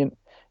running.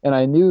 And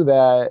I knew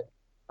that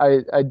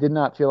I did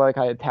not feel like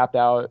I had tapped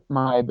out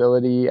my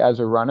ability as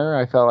a runner.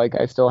 I felt like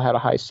I still had a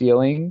high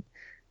ceiling.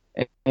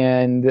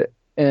 And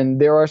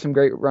there are some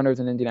great runners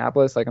in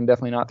Indianapolis. Like, I'm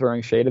definitely not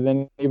throwing shade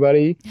at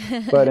anybody,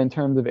 but in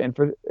terms of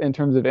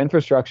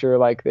infrastructure,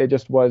 like, it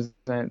just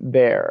wasn't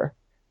there.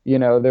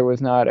 There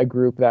was not a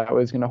group that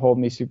was going to hold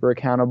me super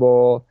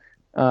accountable.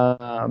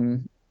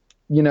 It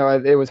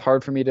was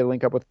hard for me to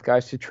link up with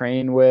guys to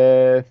train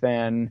with,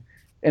 and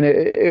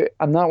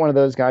I'm not one of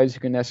those guys who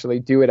can necessarily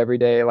do it every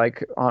day,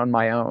 like on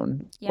my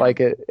own. Yeah. Like,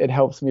 it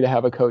helps me to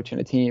have a coach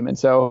and a team. And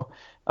so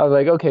I was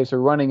like, okay, so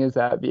running is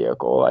that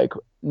vehicle. Like,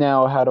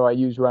 now how do I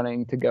use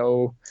running to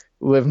go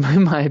live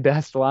my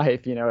best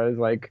life? As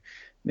like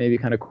maybe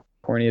kind of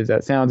corny as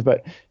that sounds,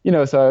 but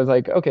so I was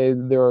like, okay,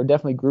 there are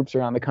definitely groups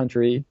around the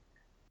country.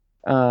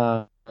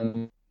 Um,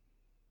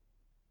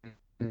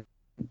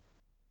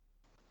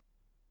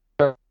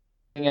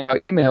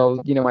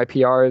 Emails, my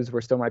PRs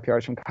were still my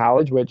PRs from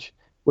college, which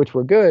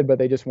were good, but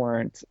they just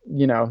weren't,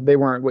 they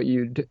weren't what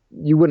you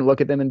wouldn't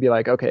look at them and be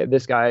like, okay,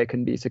 this guy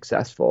can be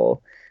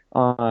successful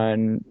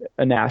on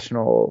a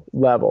national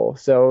level.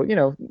 So,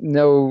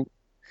 no,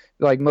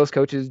 like, most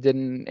coaches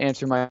didn't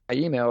answer my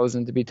emails,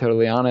 and to be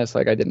totally honest,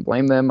 like, I didn't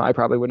blame them. I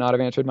probably would not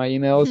have answered my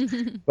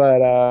emails.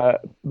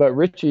 But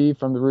Richie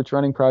from the Roots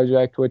Running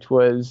Project, which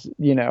was,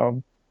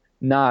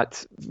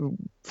 not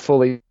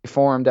fully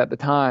formed at the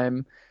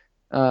time,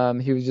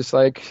 he was just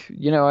like,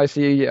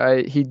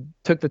 he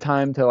took the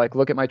time to like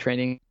look at my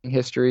training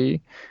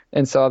history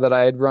and saw that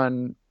I had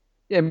run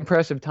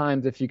impressive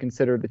times if you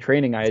consider the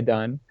training I had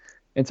done.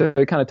 And so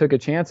it kind of took a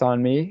chance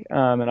on me.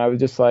 And I was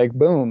just like,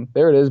 boom,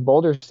 there it is.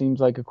 Boulder seems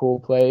like a cool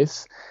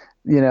place.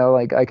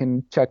 Like, I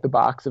can check the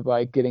box of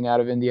like getting out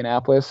of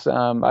Indianapolis.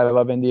 I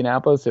love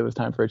Indianapolis. It was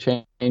time for a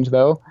change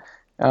though.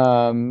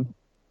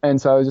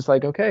 And so I was just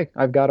like, okay,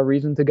 I've got a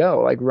reason to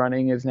go. Like,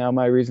 running is now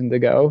my reason to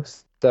go.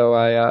 So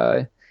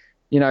I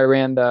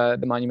ran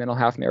the Monumental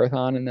Half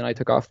Marathon, and then I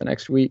took off the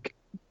next week.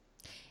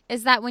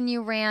 Is that when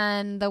you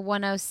ran the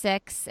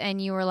 106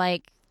 and you were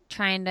like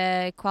trying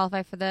to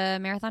qualify for the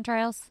marathon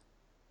trials?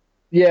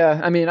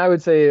 Yeah, I mean, I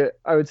would say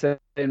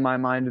in my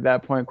mind at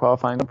that point,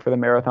 qualifying for the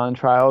marathon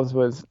trials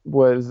was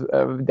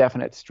a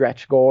definite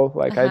stretch goal.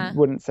 Like I Uh-huh.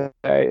 wouldn't say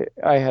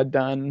I had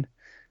done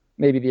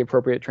maybe the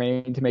appropriate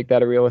training to make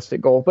that a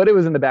realistic goal, but it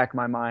was in the back of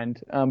my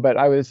mind. But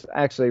I was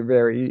actually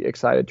very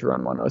excited to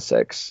run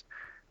 106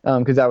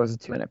 because that was a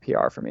 2 minute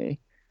PR for me.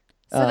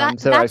 So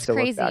So I that's still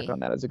look back on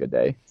crazy that as a good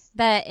day.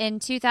 that in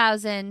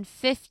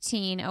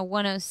 2015 a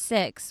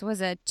 106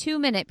 was a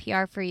 2-minute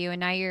PR for you, and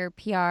now your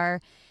PR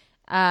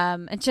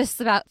and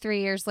just about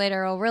 3 years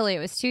later, well, really, it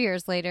was 2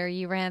 years later,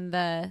 you ran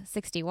the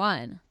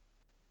 61.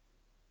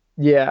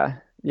 Yeah,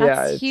 That's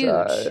yeah, it's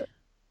huge.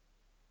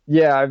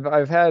 yeah,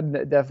 I've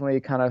had definitely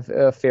kind of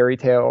a fairy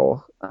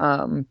tale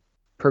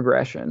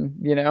progression,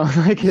 you know.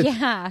 Like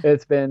Yeah.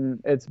 it's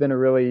been a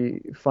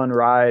really fun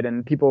ride,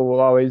 and people will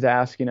always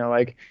ask,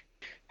 like,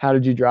 how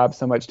did you drop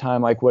so much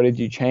time? Like, what did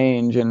you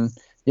change? And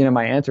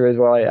my answer is,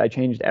 well, I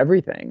changed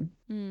everything.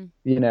 Mm.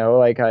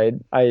 Like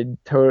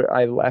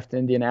I left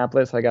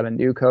Indianapolis. I got a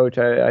new coach.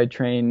 I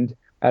trained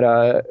at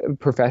a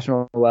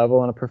professional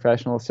level in a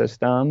professional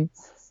system.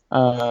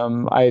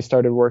 I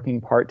started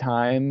working part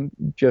time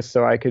just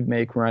so I could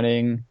make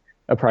running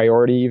a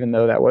priority, even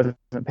though that wasn't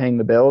paying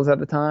the bills at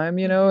the time.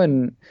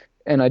 Hmm.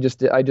 And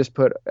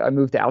I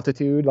moved to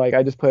altitude. Like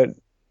I just put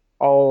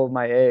all of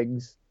my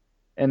eggs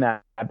in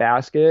that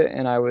basket,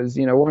 and I was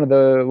one of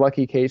the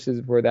lucky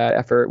cases where that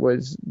effort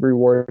was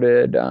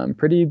rewarded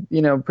pretty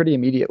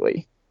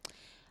immediately.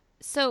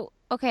 So,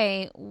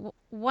 okay,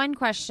 one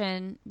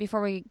question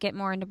before we get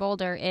more into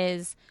Boulder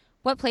is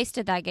what place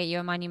did that get you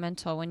at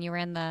Monumental when you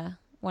ran the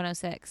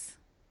 106?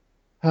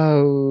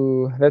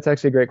 Oh, that's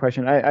actually a great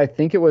question. I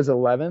think it was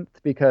 11th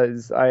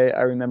because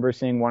I remember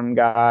seeing one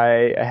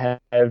guy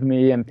ahead of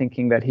me and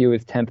thinking that he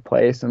was 10th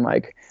place. And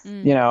like,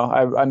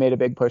 Mm. I made a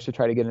big push to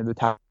try to get into the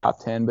top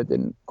 10, but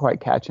didn't quite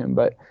catch him.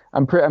 But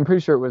I'm pretty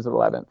sure it was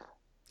 11th.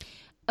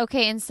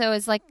 Okay, and so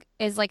is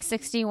like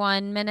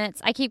 61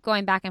 minutes. I keep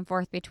going back and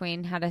forth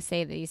between how to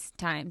say these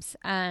times.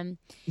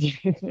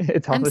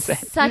 It's all I'm the same.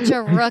 such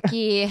a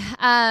rookie.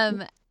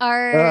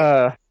 Are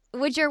Uh,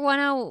 would your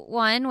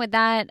 101 would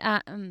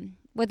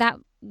that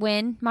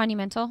win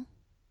Monumental?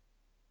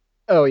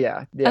 oh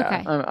yeah, yeah.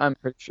 Okay.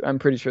 I'm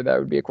pretty sure that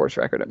would be a course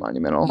record at You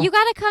Monumental.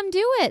 got to come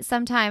do it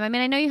sometime. I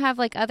mean, I know you have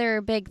like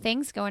other big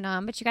things going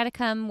on, but you got to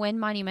come win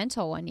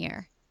Monumental one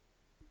year.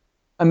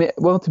 I mean,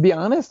 well, to be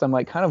honest, I'm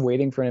like kind of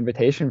waiting for an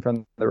invitation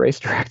from the race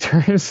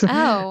directors.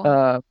 Oh.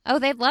 Uh, Oh,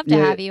 they'd love to yeah,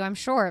 have you. I'm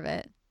sure of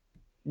it.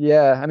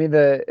 yeah. I mean,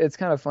 it's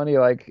kind of funny.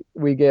 Like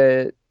we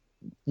get,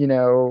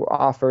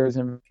 offers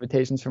and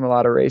invitations from a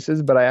lot of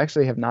races, but I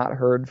actually have not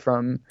heard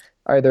from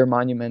either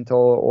Monumental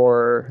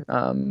or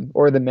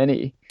the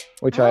Mini,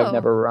 which I've Oh.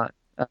 never run.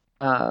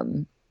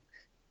 Um,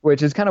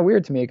 which is kind of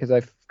weird to me because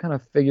I kind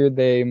of figured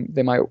they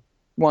might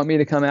want me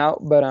to come out,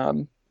 but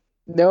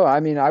no, I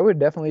mean, I would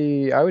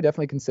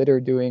definitely consider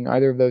doing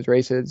either of those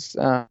races.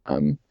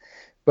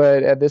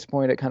 But at this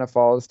point, it kind of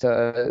falls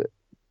to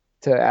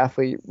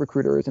athlete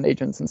recruiters and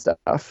agents and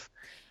stuff.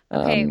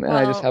 Okay. And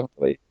I just haven't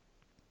really,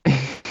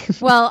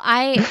 Well,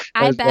 I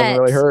I I just haven't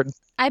really bet heard.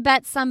 I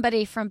bet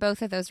somebody from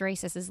both of those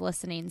races is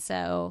listening.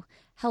 So,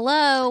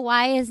 hello,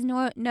 why is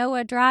Noah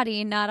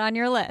Droddy not on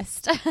your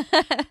list?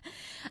 uh,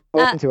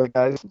 Listen to it,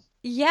 guys.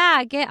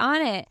 yeah, get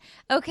on it.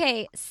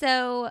 Okay,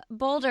 so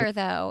Boulder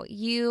though,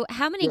 you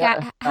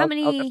Yeah, how I'll go.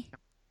 many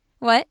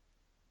what?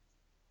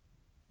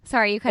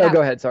 Sorry, you cut Oh, out.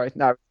 go ahead. Sorry.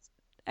 No,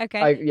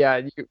 Okay.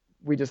 yeah,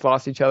 we just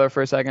lost each other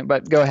for a second,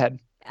 but go ahead.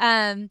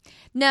 Um,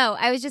 no,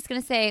 I was just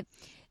gonna say,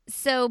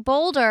 so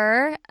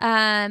Boulder,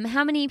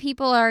 how many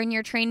people are in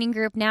your training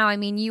group now? I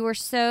mean,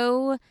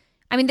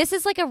 I mean, this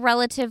is like a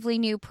relatively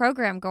new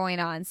program going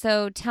on.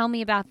 So tell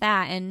me about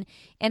that. And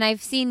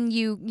I've seen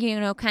you,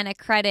 kind of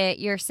credit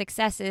your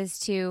successes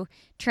to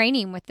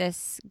training with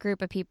this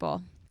group of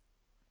people.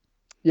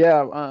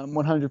 Yeah,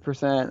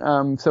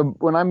 100%. So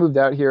when I moved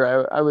out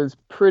here, I was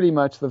pretty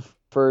much the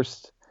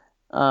first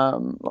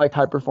like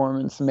high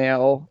performance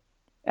male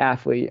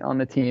athlete on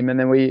the team, and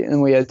then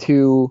we had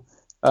two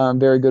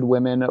very good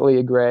women,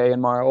 Leah Gray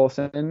and Mara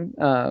Olson.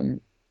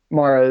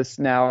 Mara's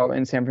now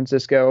in San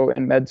Francisco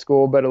in med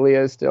school, but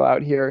Aaliyah is still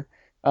out here.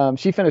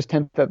 She finished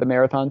 10th at the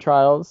marathon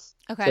trials,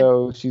 Okay.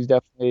 so she's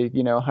definitely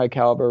high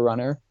caliber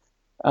runner.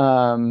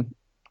 Um,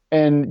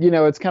 and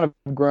it's kind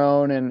of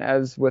grown, and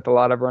as with a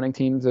lot of running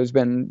teams, there's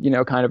been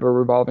kind of a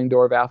revolving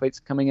door of athletes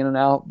coming in and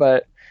out,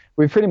 but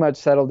we've pretty much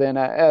settled in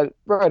at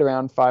right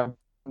around 5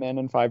 men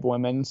and 5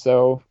 women,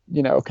 so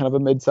kind of a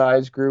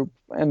mid-sized group,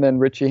 and then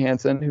Richie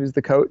Hansen, who's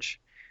the coach.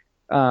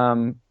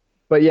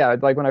 But yeah,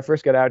 like when I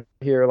first got out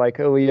here, like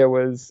Aaliyah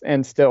was,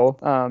 and still,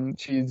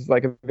 she's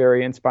like a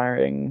very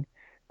inspiring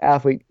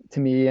athlete to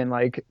me. And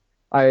like,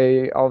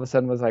 I all of a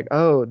sudden was like,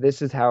 oh,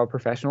 this is how a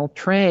professional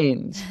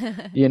trains,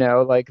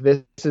 like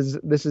this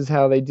is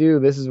how they do,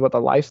 this is what the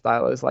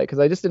lifestyle is like. Cause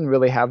I just didn't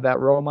really have that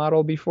role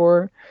model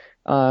before.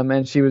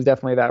 And she was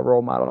definitely that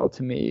role model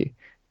to me.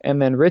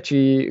 And then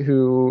Richie,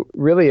 who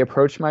really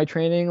approached my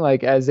training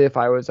like as if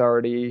I was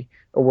already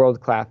a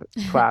world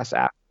class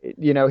athlete.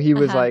 He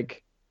was Uh-huh.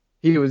 like,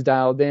 he was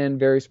dialed in,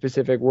 very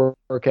specific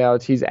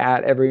workouts. He's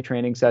at every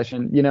training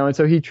session, and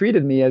so he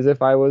treated me as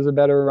if I was a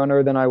better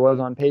runner than I was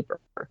on paper.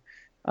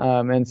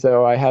 And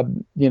so I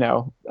had,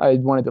 I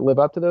wanted to live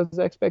up to those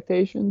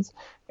expectations.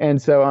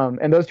 And so,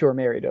 and those two are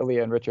married.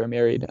 Aaliyah and Rich are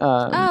married.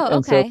 Oh,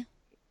 And so, okay.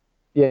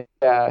 yeah.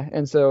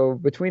 And so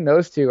between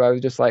those two, I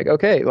was just like,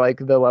 okay, like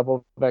the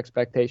level of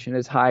expectation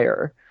is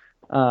higher.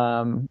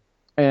 Um,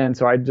 and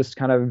so I just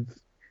kind of,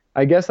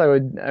 I guess I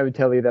would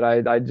tell you that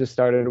I just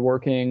started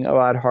working a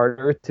lot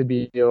harder to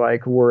be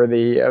like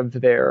worthy of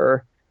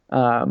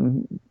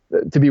um,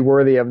 to be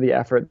worthy of the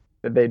effort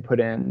that they'd put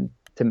in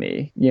to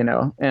me,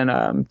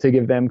 and to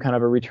give them kind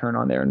of a return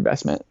on their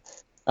investment.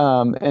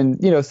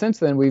 And since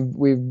then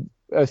we've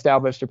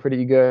established a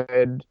pretty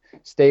good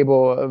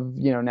stable of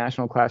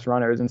national class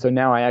runners, and so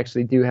now I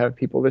actually do have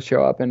people to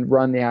show up and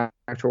run the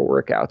actual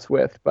workouts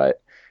with.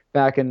 But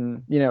back a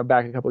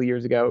couple of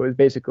years ago, it was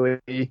basically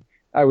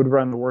I would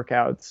run the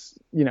workouts,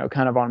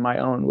 kind of on my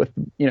own with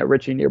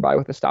Richie nearby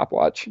with a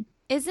stopwatch.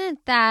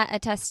 Isn't that a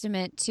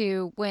testament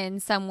to when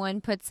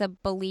someone puts a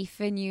belief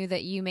in you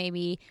that you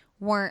maybe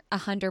weren't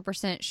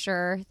 100%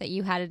 sure that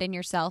you had it in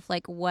yourself,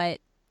 like what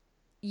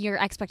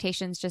your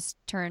expectations just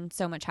turn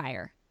so much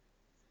higher?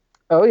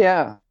 Oh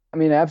yeah. I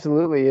mean,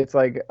 absolutely. It's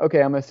like,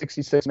 okay, I'm a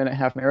 66-minute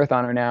half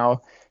marathoner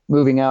now,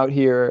 moving out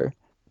here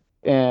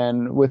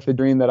and with the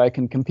dream that I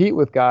can compete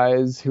with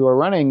guys who are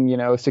running,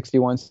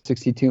 61,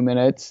 62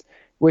 minutes,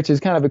 which is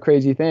kind of a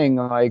crazy thing.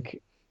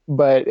 Like,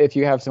 but if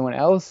you have someone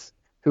else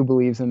who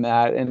believes in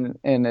that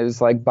and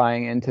is like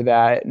buying into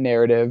that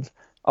narrative,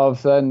 all of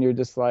a sudden you're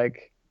just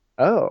like,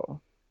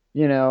 oh,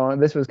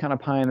 this was kind of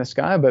pie in the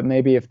sky, but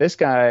maybe if this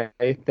guy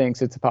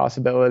thinks it's a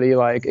possibility,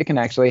 like it can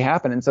actually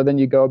happen. And so then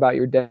you go about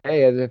your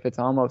day as if it's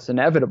almost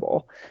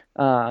inevitable.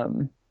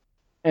 Um,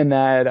 and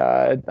that,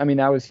 I mean,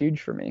 that was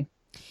huge for me.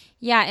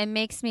 Yeah, it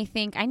makes me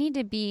think I need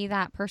to be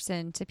that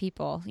person to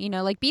people,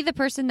 like be the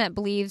person that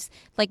believes,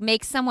 like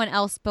makes someone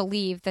else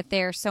believe that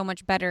they're so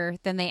much better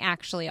than they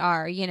actually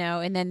are,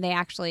 and then they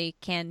actually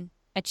can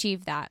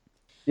achieve that.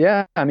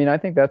 Yeah, I mean, I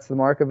think that's the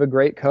mark of a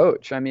great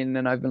coach. I mean,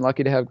 and I've been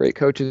lucky to have great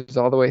coaches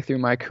all the way through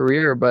my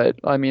career, but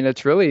I mean,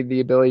 it's really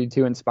the ability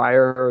to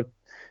inspire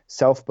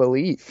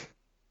self-belief.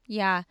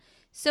 Yeah.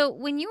 So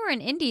when you were in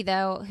Indy,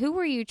 though, who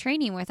were you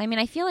training with? I mean,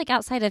 I feel like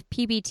outside of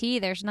PBT,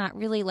 there's not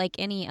really like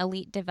any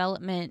elite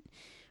development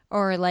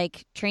or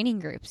like training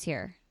groups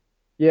here.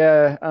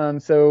 Yeah,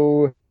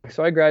 so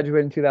I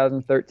graduated in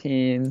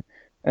 2013,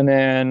 and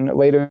then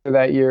later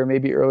that year,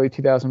 maybe early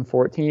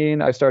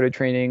 2014, I started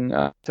training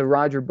to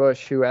Roger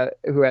Bush, who at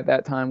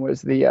that time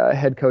was the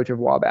head coach of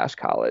Wabash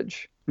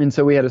College. And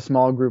so we had a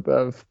small group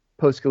of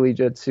post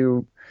collegiates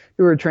who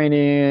were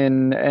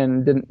training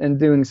and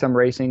doing some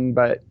racing,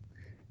 but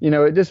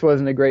it just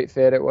wasn't a great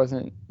fit. It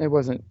wasn't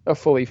a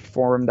fully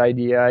formed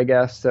idea, I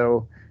guess.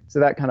 So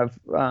that kind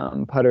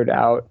of puttered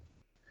out.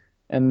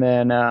 And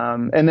then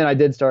I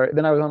did start.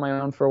 Then I was on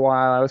my own for a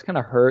while. I was kind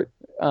of hurt,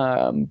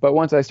 but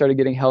once I started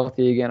getting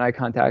healthy again, I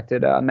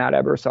contacted Matt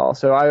Ebersol.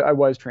 So I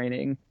was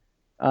training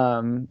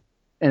in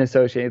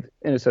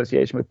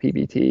association with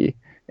PBT,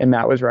 and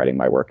Matt was writing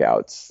my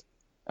workouts.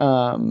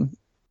 Um,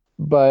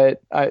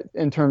 but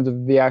in terms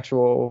of the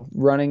actual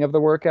running of the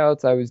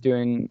workouts,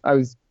 I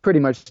was pretty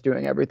much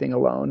doing everything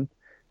alone.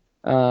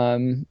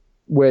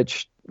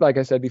 Which, like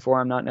I said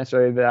before, I'm not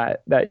necessarily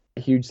that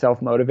huge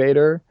self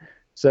motivator.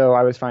 So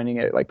I was finding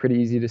it like pretty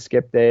easy to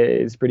skip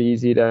days, pretty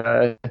easy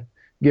to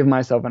give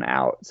myself an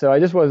out. So I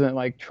just wasn't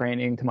like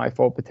training to my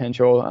full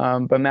potential.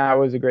 But Matt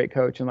was a great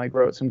coach and like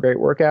wrote some great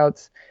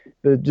workouts.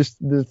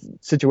 The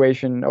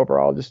situation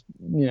overall just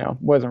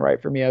wasn't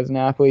right for me as an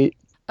athlete.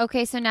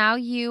 Okay, so now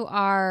you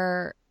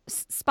are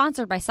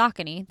sponsored by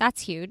Saucony.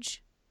 That's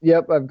huge.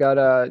 Yep, I've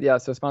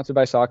got so sponsored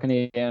by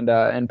Saucony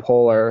and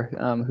Polar,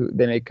 who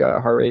they make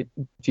heart rate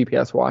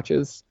GPS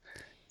watches.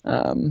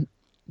 Um,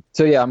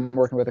 so yeah, I'm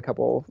working with a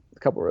couple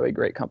really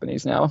great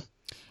companies now.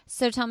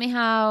 So tell me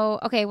how,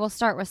 okay, we'll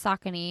start with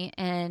Saucony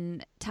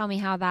and tell me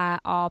how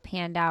that all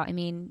panned out. I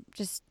mean,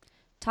 just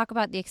talk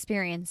about the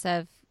experience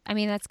of, I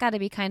mean, that's got to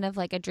be kind of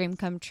like a dream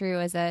come true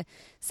as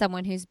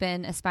someone who's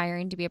been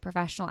aspiring to be a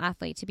professional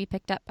athlete to be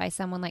picked up by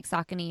someone like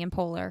Saucony and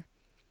Polar.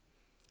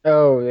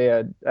 Oh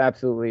yeah,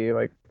 absolutely.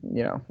 Like,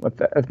 with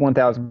that,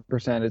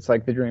 1,000%, it's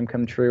like the dream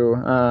come true.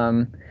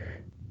 And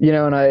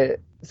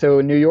so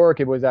in New York,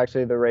 it was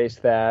actually the race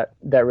that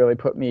really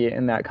put me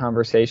in that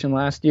conversation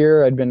last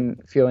year. I'd been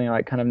feeling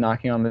like kind of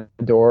knocking on the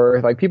door.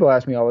 Like people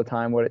ask me all the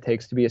time what it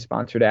takes to be a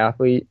sponsored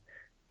athlete,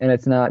 and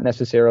there's not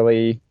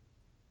necessarily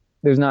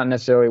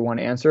one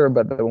answer,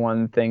 but the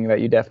one thing that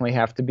you definitely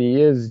have to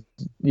be is,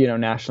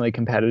 nationally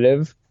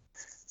competitive,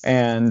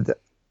 and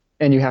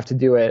you have to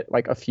do it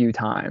like a few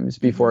times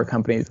before Hmm.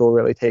 companies will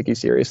really take you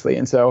seriously.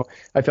 And so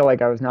I felt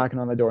like I was knocking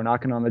on the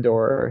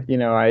door.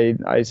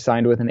 I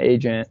signed with an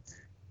agent,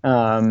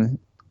 and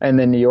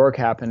then New York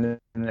happened,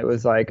 and it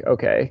was like,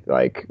 okay,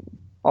 like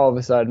all of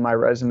a sudden my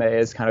resume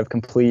is kind of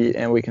complete,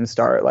 and we can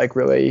start like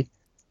really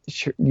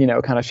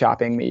kind of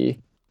shopping me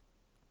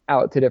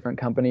out to different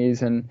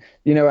companies. And,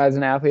 as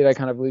an athlete, I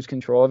kind of lose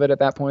control of it at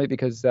that point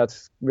because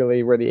that's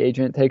really where the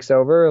agent takes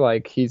over.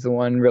 Like he's the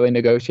one really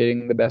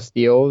negotiating the best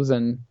deals.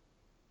 And,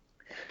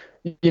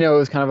 it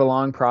was kind of a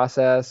long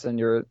process and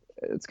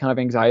it's kind of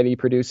anxiety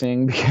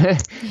producing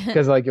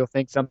because like you'll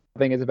think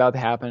something is about to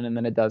happen and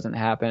then it doesn't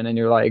happen. And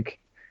you're like,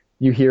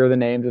 you hear the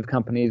names of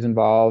companies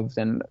involved.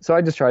 And so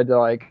I just tried to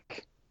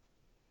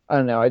I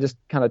don't know. I just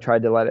kind of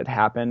tried to let it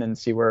happen and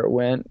see where it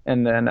went.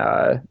 And then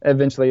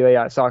eventually,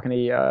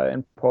 Saucony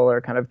and Polar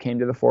kind of came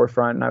to the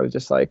forefront. And I was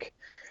just like,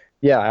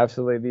 yeah,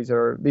 absolutely. These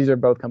are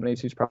both companies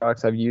whose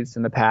products I've used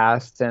in the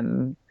past.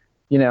 And,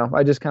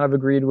 I just kind of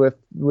agreed with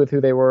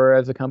who they were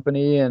as a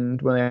company. And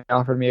when they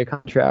offered me a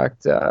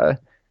contract, that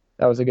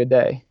was a good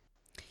day.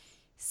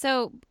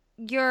 So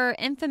you're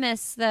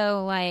infamous,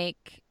 though,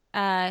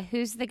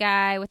 who's the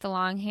guy with the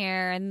long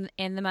hair and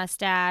the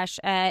mustache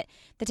at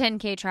the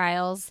 10K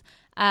trials?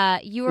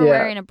 You were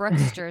wearing a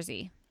Brooks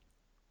jersey.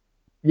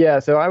 Yeah,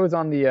 so I was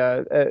on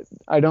the,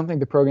 I don't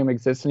think the program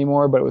exists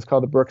anymore, but it was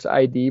called the Brooks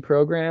ID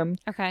program.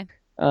 Okay.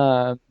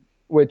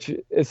 Which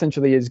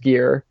essentially is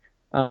gear.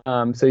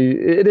 So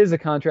it is a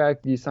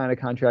contract. You sign a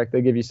contract,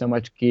 they give you so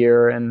much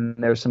gear, and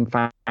there's some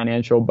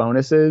financial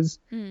bonuses,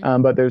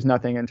 but there's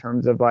nothing in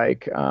terms of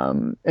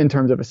in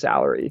terms of a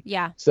salary.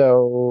 Yeah.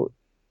 So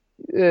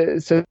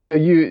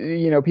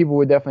people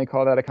would definitely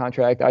call that a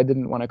contract. I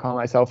didn't want to call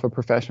myself a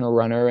professional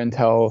runner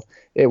until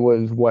it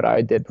was what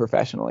I did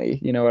professionally.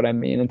 You know what I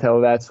mean?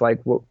 Until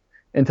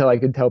until I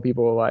could tell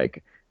people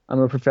I'm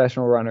a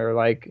professional runner.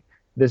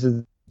 This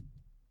is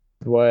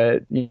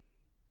what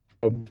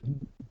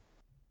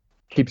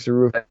keeps the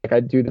roof. I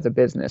do this as a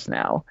business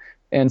now.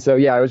 And so,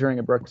 yeah, I was wearing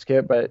a Brooks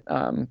kit, but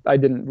I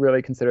didn't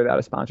really consider that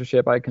a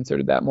sponsorship. I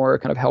considered that more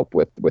kind of help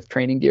with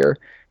training gear.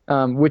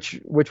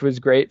 Which was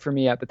great for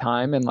me at the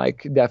time, and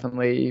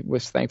definitely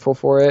was thankful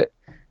for it.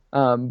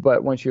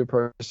 But once you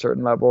approach a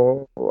certain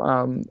level,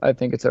 I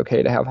think it's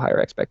okay to have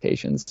higher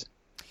expectations.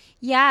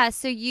 Yeah.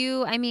 So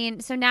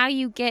so now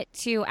you get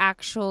to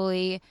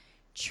actually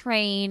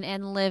train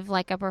and live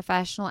like a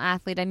professional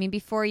athlete. I mean,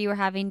 before you were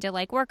having to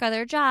work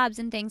other jobs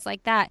and things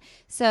like that.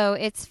 So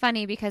it's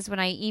funny because when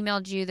I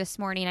emailed you this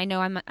morning, I know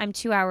I'm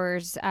 2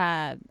 hours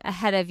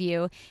ahead of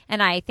you,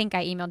 and I think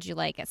I emailed you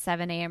at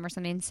 7 a.m. or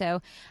something.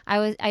 So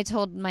I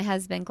told my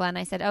husband Glenn,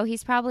 I said, oh,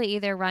 he's probably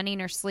either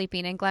running or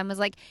sleeping, and Glenn was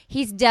like,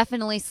 he's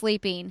definitely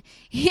sleeping.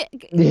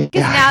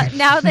 Because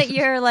now that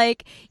you're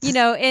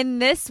in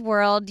this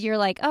world, you're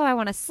like, oh, I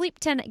want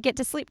to get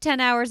to sleep 10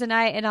 hours a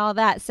night and all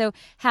that. So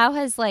how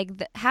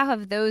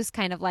have those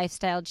kind of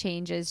lifestyle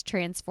changes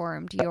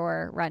transformed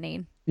your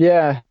running?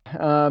 Yeah.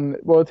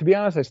 Well, to be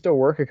honest, I still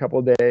work a couple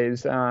of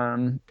days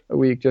a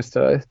week just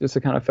to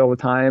kind of fill the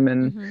time,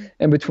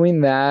 and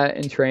between that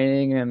and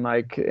training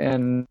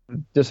and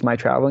just my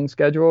traveling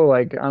schedule,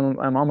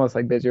 I'm almost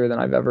busier than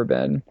I've ever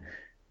been.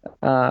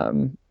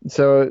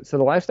 So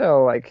the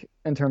lifestyle,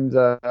 in terms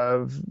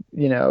of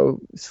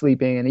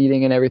sleeping and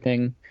eating and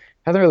everything,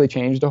 hasn't really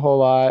changed a whole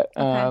lot.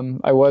 Okay.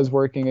 I was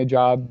working a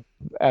job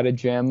at a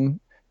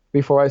gym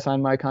before I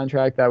signed my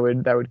contract that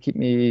would keep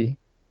me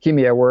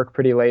at work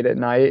pretty late at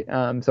night.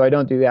 So I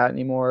don't do that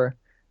anymore,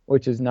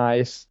 which is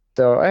nice.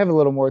 So I have a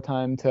little more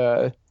time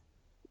to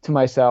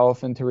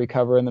myself and to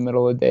recover in the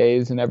middle of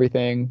days and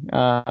everything.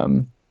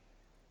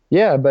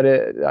 Yeah, but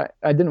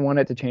I didn't want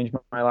it to change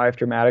my life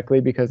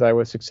dramatically because I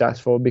was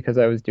successful, because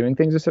I was doing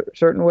things a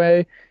certain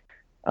way.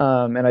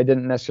 And I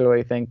didn't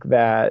necessarily think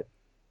that,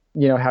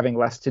 having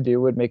less to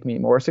do would make me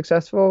more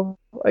successful,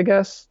 I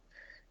guess.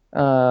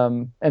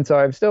 And so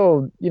I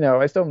still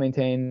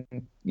maintain,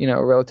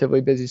 a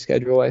relatively busy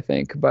schedule, I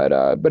think, but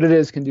it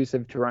is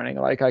conducive to running.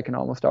 I can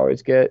almost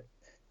always get,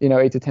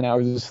 8 to 10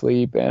 hours of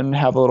sleep and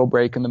have a little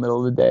break in the middle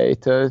of the day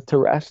to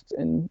rest.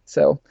 And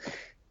so,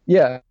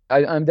 yeah,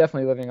 I'm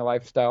definitely living a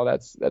lifestyle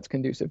that's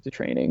conducive to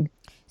training.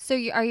 So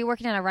are you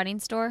working at a running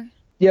store?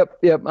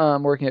 Yep.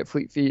 I'm working at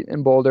Fleet Feet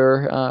in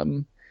Boulder,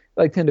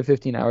 10 to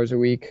 15 hours a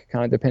week,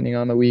 kind of depending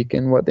on the week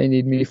and what they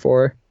need me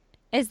for.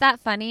 Is that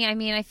funny? I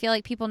mean, I feel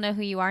like people know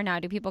who you are now.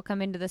 Do people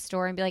come into the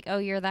store and be like, oh,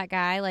 you're that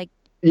guy?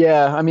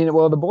 Yeah, I mean,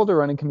 well, the Boulder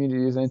running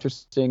community is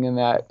interesting in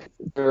that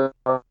there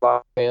are a lot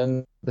of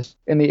fans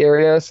in the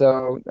area.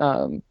 So,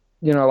 a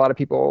lot of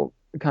people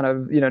kind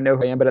of, know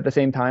who I am, but at the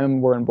same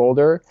time, we're in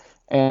Boulder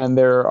and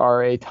there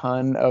are a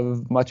ton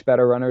of much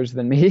better runners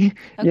than me,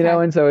 Okay.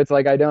 And so it's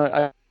I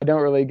don't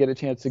really get a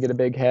chance to get a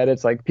big head.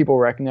 It's people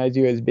recognize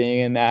you as being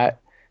in that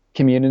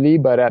community,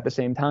 but at the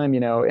same time,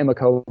 Emma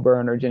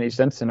Coburn or Jenny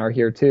Simpson are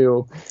here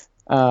too.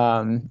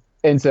 And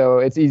so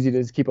it's easy to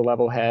just keep a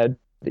level head,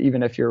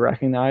 even if you're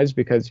recognized,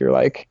 because you're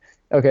okay,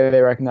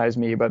 they recognize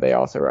me, but they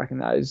also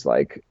recognize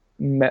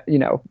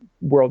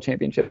world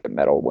championship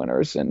medal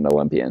winners and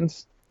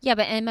Olympians. Yeah,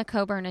 but Emma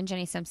Coburn and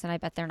Jenny Simpson, I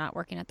bet they're not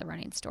working at the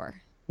running store.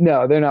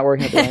 No, they're not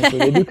working at the running store.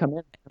 They do come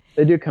in.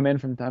 They do come in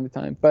from time to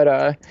time,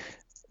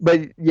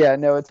 but yeah,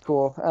 no, it's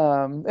cool.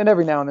 And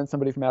every now and then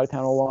somebody from out of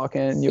town will walk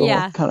in. You'll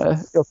kind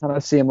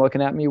of see them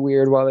looking at me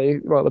weird while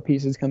the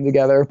pieces come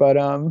together. But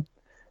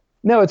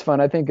No, it's fun.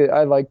 I think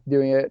I like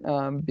doing it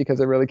because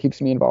it really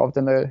keeps me involved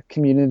in the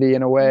community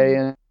in a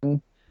way,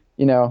 Mhm.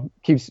 and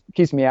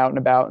keeps me out and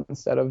about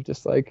instead of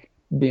just like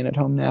being at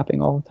home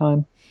napping all the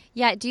time.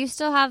 Yeah. Do you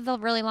still have the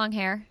really long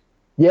hair?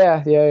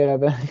 Yeah, yeah,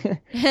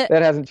 yeah.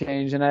 That hasn't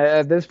changed, and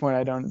at this point,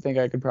 I don't think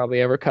I could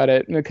probably ever cut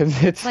it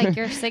because It's like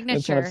your it's kind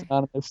of signature.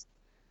 synonymous.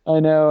 I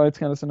know it's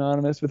kind of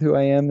synonymous with who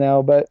I am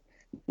now, but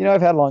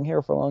I've had long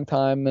hair for a long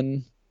time,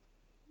 and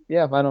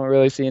yeah, I don't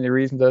really see any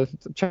reason to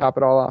chop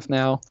it all off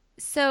now.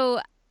 So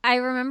I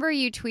remember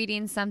you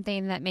tweeting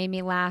something that made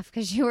me laugh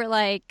because you were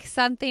like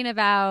something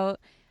about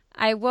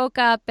I woke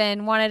up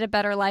and wanted a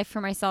better life for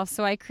myself,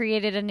 so I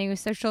created a new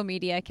social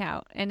media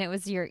account, and it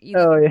was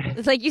Oh yeah,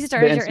 it's like you the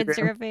started your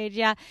Instagram. Instagram page,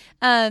 yeah.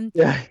 Um,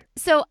 Yeah.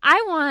 so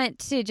I want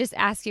to just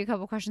ask you a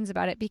couple questions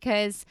about it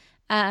because,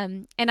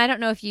 and I don't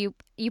know if you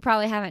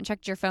probably haven't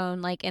checked your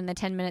phone like in the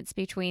 10 minutes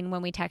between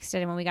when we texted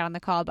and when we got on the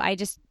call, but I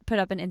just put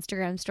up an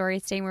Instagram story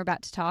saying we're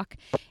about to talk,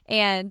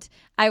 and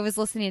I was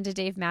listening to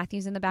Dave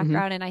Matthews in the Hmm.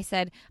 background, and I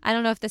said I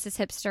don't know if this is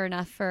hipster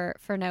enough for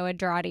Noah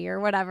Droddy or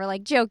whatever,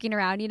 like joking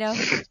around.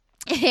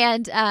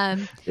 And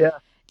Yeah.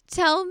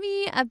 tell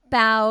me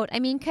about, I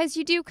mean, because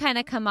you do kind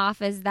of come off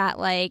as that,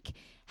 like,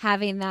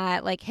 having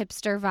that, like,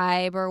 hipster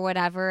vibe or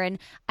whatever. And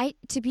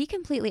to be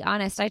completely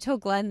honest, I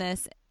told Glenn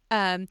this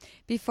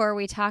before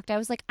we talked. I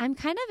was like, I'm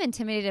kind of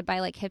intimidated by,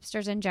 like,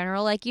 hipsters in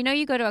general. Like,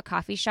 you go to a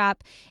coffee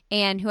shop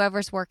and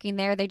whoever's working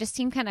there, they just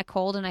seem kind of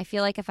cold. And I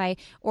feel like if I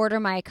order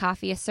my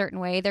coffee a certain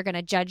way, they're going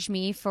to judge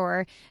me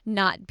for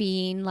not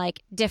being,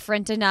 like,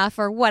 different enough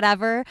or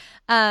whatever.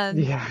 Um,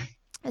 Yeah.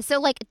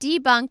 so, like,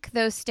 debunk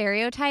those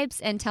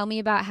stereotypes and tell me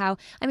about how,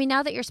 I mean,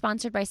 now that you're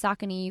sponsored by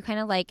Saucony, you kind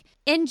of like,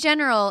 in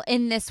general,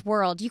 in this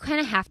world, you kind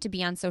of have to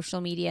be on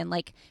social media and,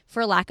 like,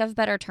 for lack of a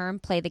better term,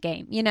 play the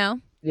game?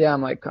 Yeah,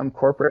 I'm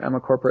corporate. I'm a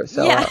corporate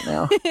Yeah.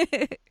 sellout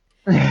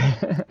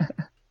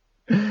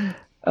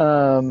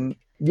now.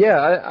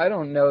 Yeah, I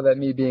don't know that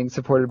me being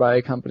supported by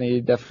a company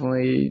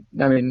definitely,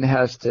 I mean,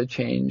 has to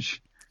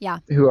change Yeah.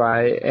 who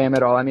I am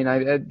at all. I mean,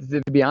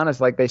 to be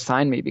honest, like they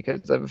signed me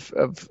because of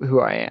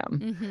who I am.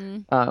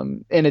 Mm-hmm.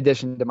 In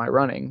addition to my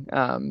running.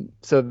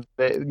 So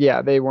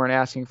they weren't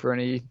asking for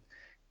any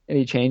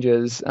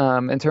changes.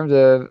 In terms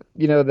of,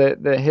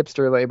 the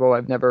hipster label,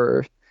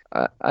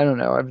 I don't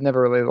know, I've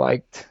never really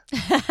liked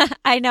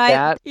I know.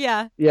 that.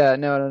 Yeah. Yeah,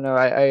 no, no, no.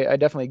 I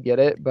definitely get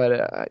it,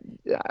 but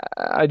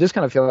I just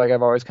kind of feel like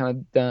I've always kind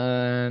of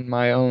done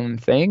my own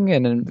thing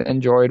and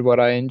enjoyed what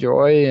I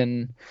enjoy,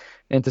 and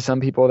to some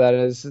people that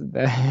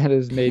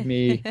has made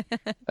me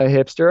a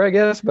hipster, I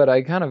guess. But I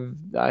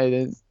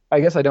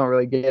guess I don't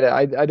really get it.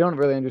 I don't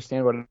really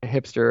understand what a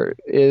hipster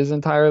is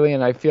entirely,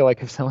 and I feel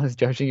like if someone is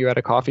judging you at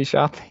a coffee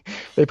shop,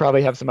 they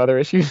probably have some other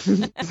issues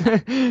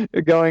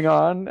going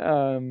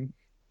on.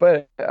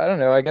 But I don't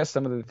know. I guess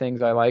some of the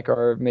things I like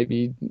are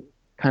maybe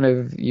kind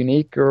of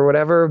unique or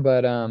whatever.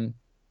 But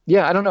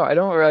yeah, I don't know.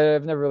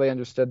 I've never really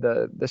understood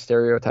the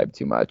stereotype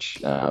too much.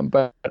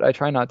 But I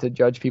try not to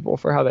judge people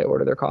for how they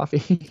order their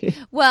coffee.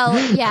 Well,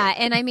 yeah,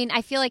 and I mean,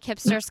 I feel like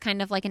hipster's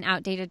kind of like an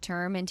outdated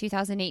term in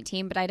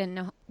 2018, but I didn't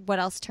know what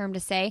else term to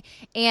say.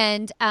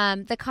 And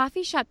the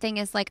coffee shop thing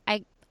is like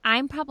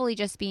I'm probably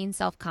just being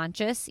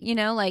self-conscious,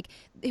 like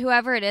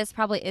whoever it is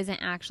probably isn't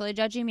actually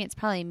judging me. It's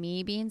probably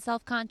me being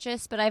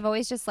self-conscious, but I've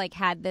always just like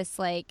had this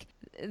like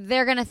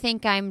they're going to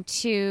think I'm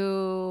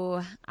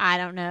too, I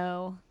don't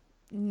know,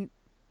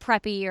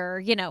 preppy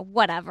or,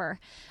 whatever.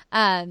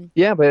 Um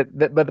Yeah, but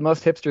the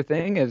most hipster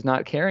thing is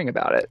not caring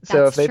about it.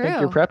 So if that's they think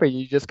you're true. preppy,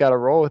 you just got to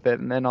roll with it,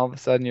 and then all of a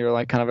sudden you're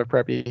like kind of a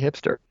preppy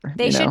hipster,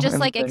 They should just and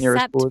like then you're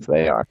as cool accept, as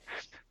they are.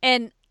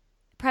 and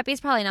preppy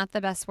is probably not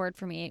the best word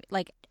for me,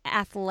 like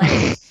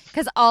athletic,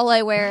 because all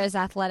I wear is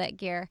athletic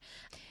gear.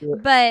 You're,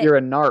 But you're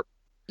a NARP.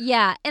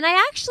 yeah, and I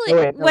Oh actually,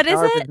 wait, no, what is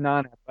NARP is it?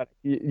 non-athletic.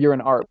 You're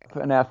an ARP,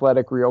 an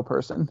athletic real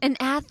person. An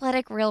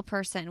athletic real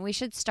person. We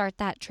should start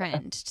that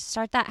trend.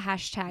 Start that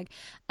hashtag.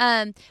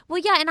 Well,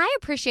 yeah, and I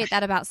appreciate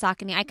that about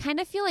Saucony. I kind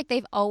of feel like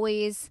they've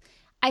always.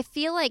 I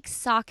feel like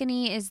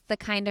Saucony is the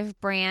kind of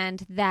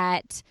brand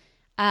that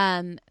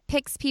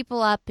picks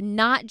people up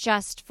not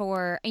just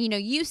for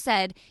you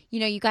said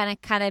you gotta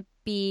kind of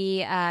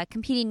be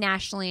competing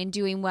nationally and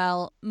doing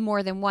well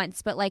more than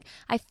once, but like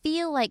I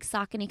feel like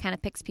Saucony kind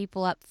of picks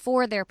people up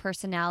for their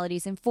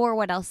personalities and for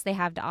what else they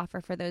have to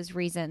offer for those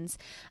reasons,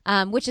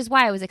 which is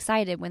why I was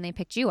excited when they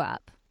picked you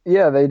up.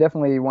 Yeah, they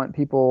definitely want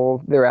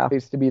their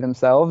athletes to be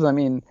themselves. I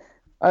mean,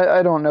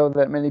 I don't know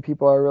that many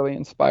people are really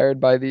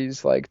inspired by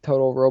these like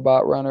total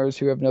robot runners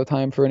who have no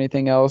time for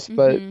anything else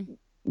Mm-hmm.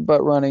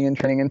 but running and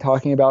training and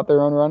talking about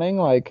their own running.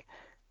 Like,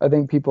 I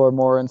think people are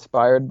more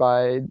inspired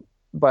by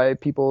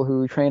people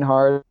who train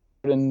hard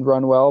and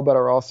run well, but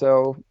are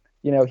also,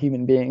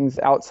 human beings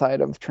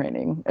outside of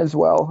training as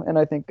well. And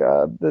I think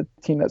the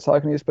team that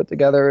Saucony has put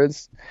together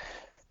is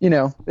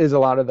a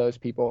lot of those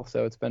people.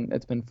 So it's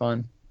been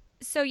fun.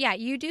 So yeah,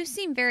 you do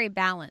seem very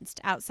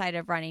balanced outside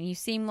of running. You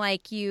seem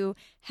like you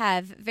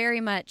have very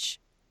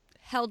much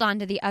held on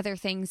to the other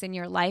things in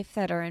your life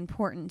that are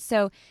important.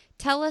 So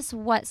tell us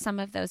what some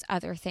of those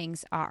other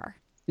things are.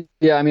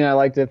 Yeah, I mean, I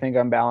like to think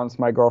I'm balanced.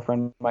 My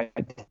girlfriend might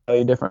tell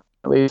you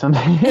differently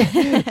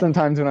sometimes,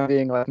 sometimes when I'm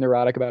being like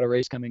neurotic about a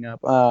race coming up.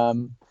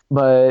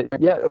 But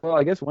yeah, well,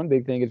 I guess one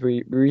big thing is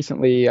we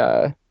recently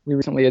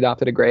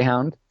adopted a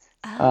greyhound.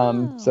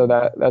 So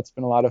Oh. that's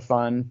been a lot of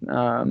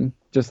fun.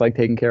 Just like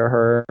taking care of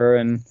her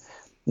and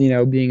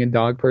being a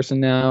dog person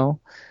now.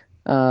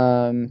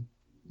 Um,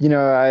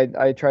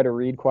 I try to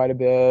read quite a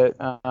bit.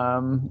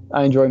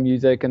 I enjoy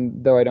music,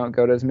 and though I don't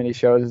go to as many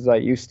shows as I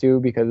used to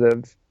because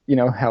of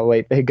how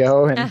late they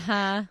go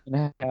Uh-huh.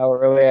 and how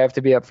early I have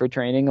to be up for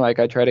training. Like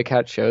I try to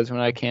catch shows when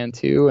I can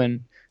too, and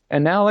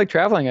now like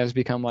traveling has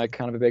become like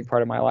kind of a big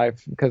part of my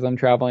life because I'm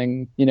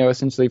traveling,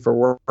 essentially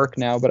for work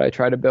now. But I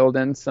try to build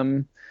in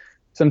some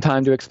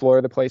time to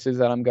explore the places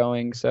that I'm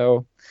going.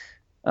 So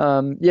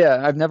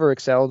yeah, I've never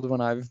excelled when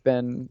I've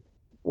been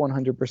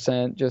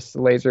 100% just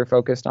laser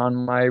focused on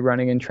my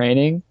running and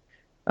training.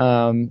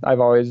 I've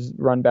always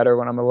run better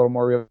when I'm a little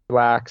more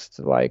relaxed,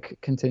 like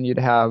continue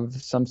to have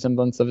some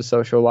semblance of a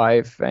social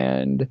life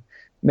and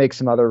make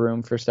some other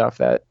room for stuff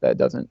that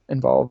doesn't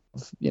involve,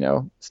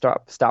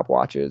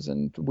 stopwatches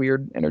and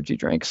weird energy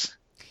drinks.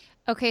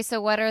 Okay,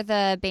 so what are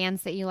the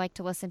bands that you like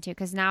to listen to?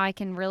 Because now I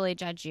can really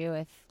judge you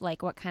if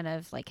like what kind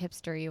of like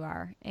hipster you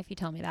are if you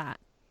tell me that.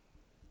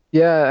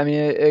 Yeah, I mean,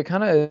 it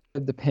kind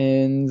of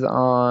depends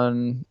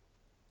on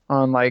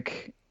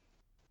like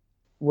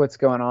what's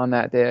going on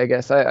that day, I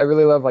guess. I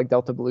really love like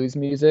Delta blues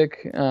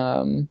music.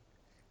 I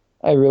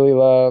really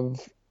love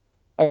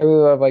I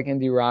really love like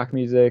indie rock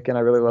music and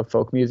I really love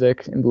folk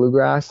music and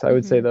bluegrass. I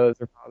would say Hmm. those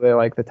are probably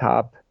like the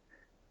top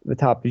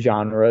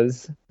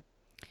genres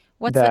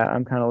What's the that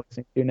I'm kind of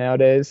listening to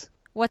nowadays.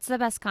 what's the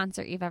best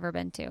concert you've ever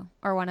been to,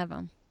 or one of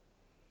them?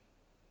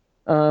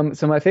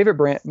 So my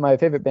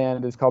favorite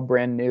band is called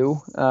Brand New.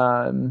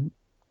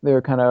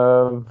 They're kind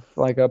of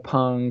like a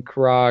punk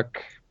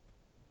rock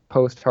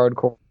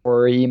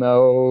post-hardcore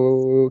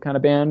emo kind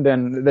of band,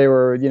 and they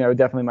were,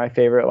 definitely my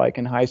favorite, like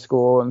in high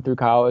school and through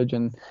college,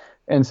 and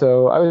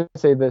so I would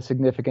say the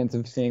significance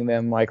of seeing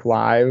them like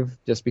live,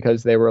 just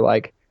because they were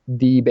like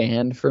the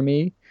band for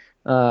me.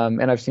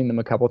 And I've seen them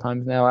a couple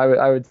times now.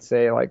 I would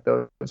say like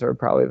those are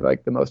probably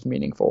like the most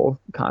meaningful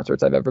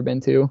concerts I've ever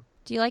been to.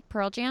 Do you like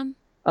Pearl Jam?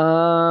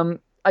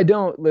 I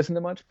don't listen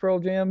to much Pearl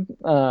Jam.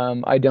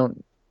 I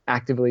don't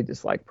actively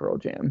dislike Pearl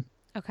Jam.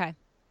 Okay,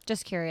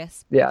 just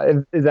curious.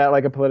 Yeah, is that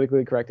like a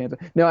politically correct answer?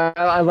 No,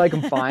 I like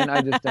them fine.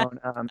 I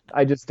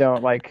just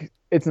don't like.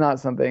 It's not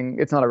something.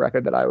 It's not a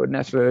record that I would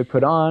necessarily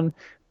put on.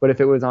 But if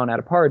it was on at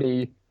a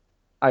party,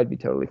 I'd be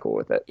totally cool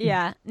with it.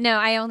 Yeah. No,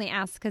 I only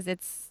asked because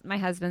it's my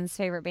husband's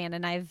favorite band,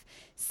 and I've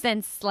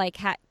since like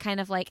kind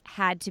of like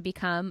had to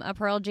become a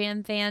Pearl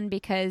Jam fan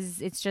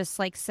because it's just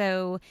like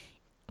so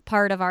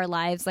part of our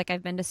lives. Like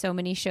I've been to so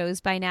many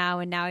shows by now,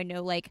 and now I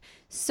know like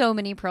so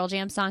many Pearl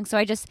Jam songs. So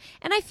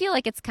and I feel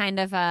like it's kind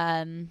of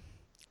I don't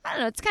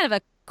know, it's kind of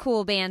a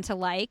cool band to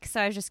like.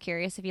 So I was just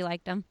curious if you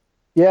liked them.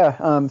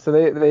 Yeah. So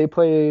they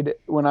played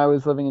when I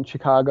was living in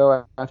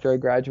Chicago after I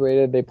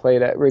graduated. They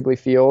played at Wrigley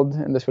Field,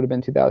 and this would have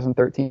been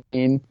 2013.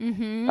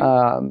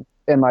 Mm-hmm.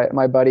 And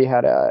my buddy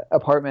had a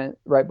apartment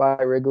right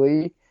by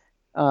Wrigley.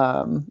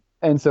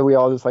 And so we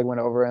all just like went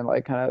over and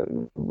like kind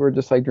of were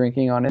just like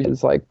drinking on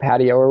his like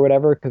patio or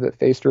whatever because it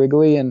faced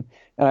Wrigley. And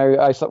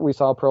we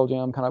saw Pearl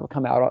Jam kind of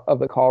come out of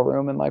the call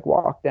room and like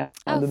walk down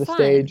Oh, to the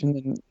stage,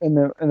 fun. and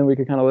then we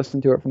could kind of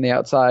listen to it from the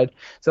outside.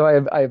 So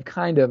I've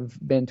kind of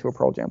been to a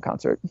Pearl Jam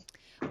concert.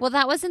 Well,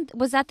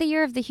 was that the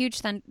year of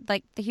the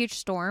like the huge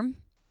storm?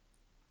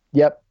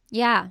 Yep.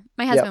 Yeah,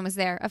 my Yep. husband was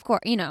there. Of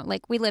course,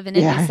 like we live in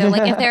Indy, so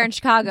like if Yeah. they're in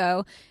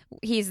Chicago,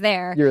 he's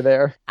there. You're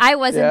there. I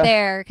wasn't Yeah.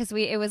 there because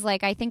it was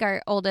like I think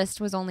our oldest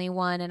was only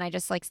one, and I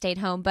just like stayed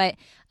home. But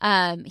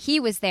he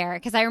was there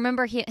because I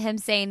remember him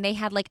saying they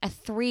had like a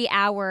 3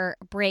 hour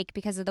break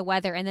because of the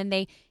weather, and then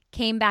they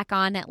came back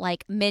on at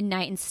like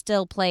midnight and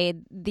still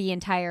played the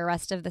entire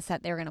rest of the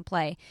set they were gonna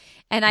play.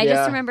 And I just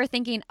Yeah. remember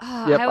thinking,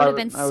 oh, Yep. I would have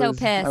been so I was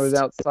pissed.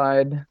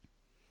 outside.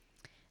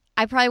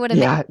 I probably would have.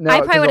 Yeah. I No,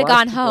 probably because would have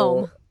gone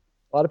home.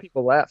 a lot of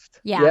people left.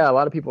 Yeah. Yeah, a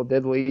lot of people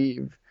did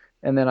leave.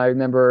 And then I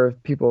remember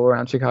people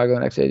around Chicago the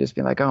next day just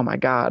being like, "Oh my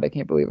God, I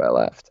can't believe I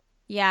left."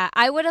 Yeah,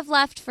 I would have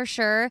left for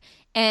sure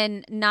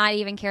and not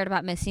even cared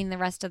about missing the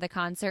rest of the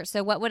concert.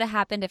 So what would have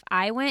happened if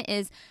I went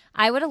is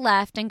I would have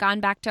left and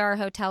gone back to our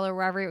hotel or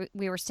wherever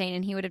we were staying,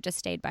 and he would have just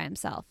stayed by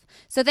himself.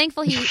 So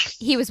thankful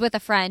he was with a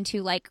friend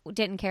who like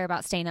didn't care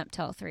about staying up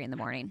till 3 in the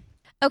morning.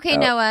 Okay, Oh,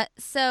 Noah.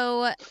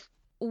 So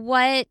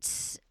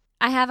what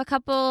I have a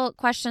couple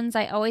questions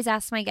I always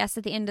ask my guests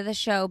at the end of the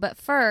show, but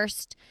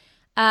first,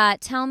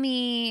 tell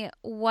me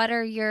what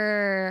are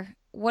your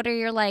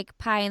like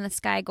pie in the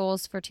sky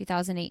goals for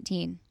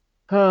 2018?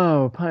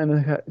 oh, pie in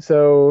the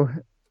so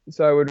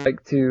I would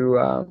like to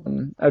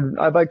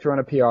I'd like to run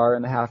a PR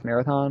in the half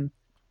marathon.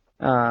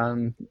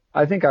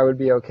 I think I would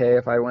be okay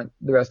if I went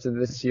the rest of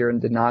this year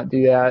and did not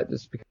do that,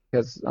 just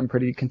because I'm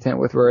pretty content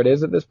with where it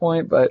is at this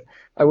point. But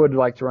I would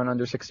like to run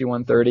under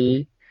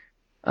 61:30.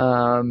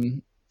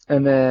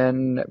 And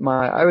then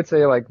I would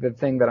say like the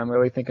thing that I'm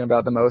really thinking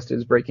about the most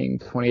is breaking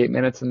 28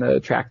 minutes in the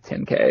track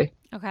 10K.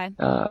 Okay.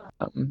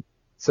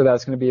 So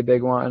that's going to be a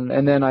big one.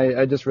 And then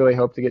I just really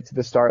hope to get to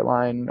the start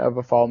line of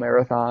a fall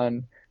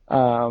marathon,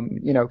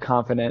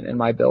 confident in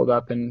my build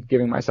up and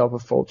giving myself a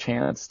full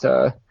chance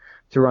to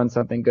run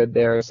something good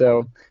there.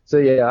 So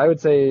yeah, I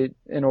would say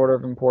in order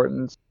of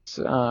importance,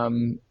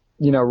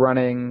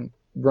 running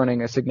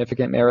a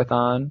significant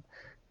marathon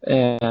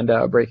and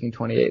breaking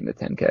 28 in the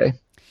 10K.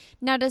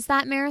 Now, does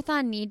that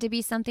marathon need to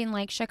be something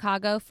like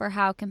Chicago for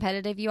how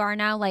competitive you are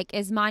now? Like,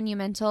 is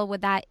Monumental,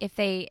 would that, if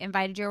they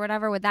invited you or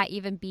whatever, would that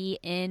even be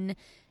in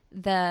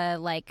the,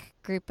 like,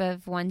 group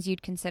of ones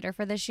you'd consider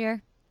for this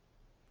year?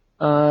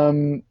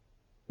 No.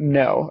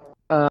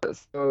 I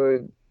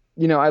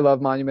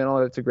love Monumental.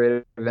 It's a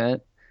great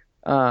event.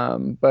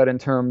 But in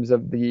terms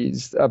of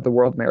the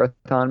world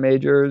marathon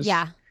majors,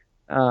 Yeah.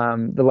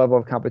 the level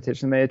of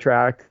competition they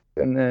attract,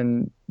 and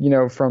then,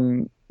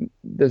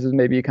 this is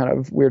maybe kind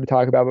of weird to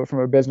talk about, but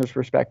from a business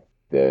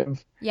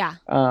perspective, Yeah.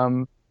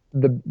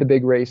 the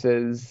big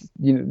races,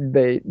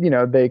 they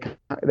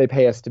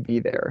pay us to be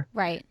there,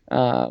 Right.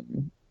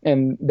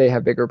 and they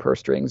have bigger purse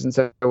strings, and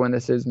so when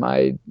this is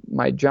my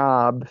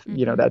job,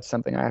 that's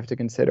something I have to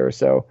consider.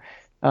 So,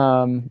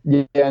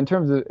 yeah, in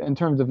terms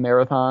of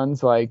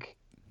marathons, like,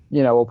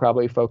 we'll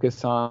probably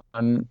focus on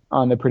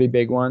the pretty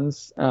big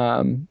ones.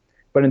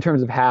 But in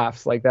terms of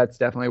halves, like that's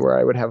definitely where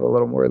I would have a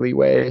little more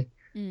leeway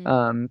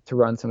to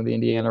run some of the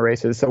Indiana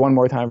races. So one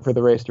more time for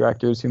the race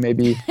directors who may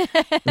be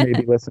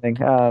listening.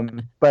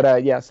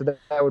 Yeah, so that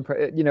would,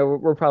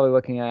 we're probably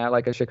looking at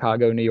like a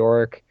Chicago, New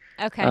York,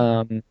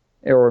 Okay.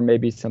 or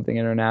maybe something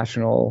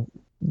international,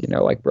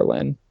 like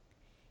Berlin.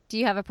 Do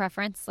you have a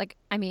preference? Like,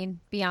 I mean,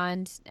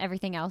 beyond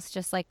everything else,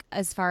 just like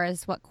as far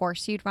as what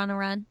course you'd want to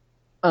run?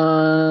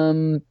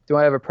 Do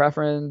I have a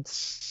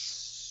preference?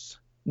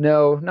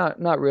 No,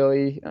 not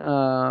really.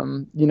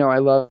 I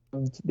loved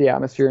the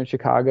atmosphere in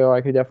Chicago.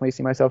 I could definitely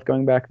see myself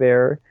going back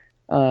there.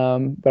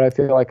 But I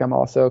feel like I'm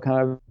also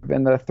kind of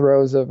in the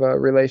throes of a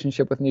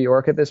relationship with New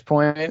York at this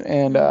point,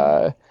 and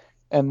the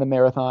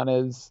marathon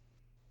is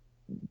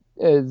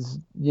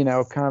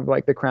kind of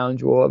like the crown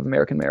jewel of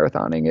American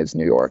marathoning is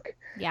New York.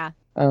 Yeah.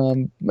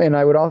 And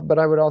I would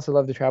also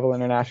love to travel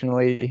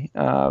internationally,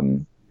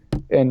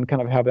 and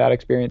kind of have that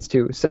experience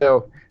too.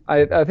 So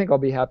I think I'll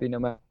be happy no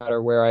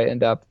matter where I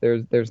end up.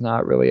 There's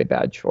not really a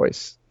bad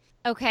choice.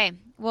 Okay.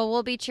 Well,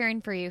 we'll be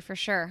cheering for you for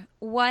sure.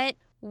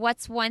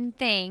 What's one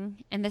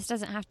thing, and this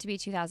doesn't have to be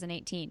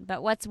 2018,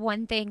 but what's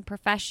one thing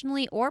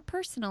professionally or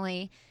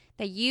personally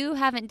that you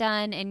haven't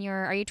done in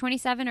are you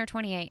 27 or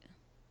 28?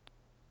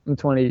 I'm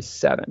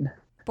 27.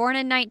 Born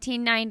in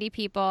 1990,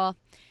 people,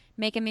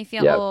 making me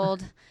feel Yep.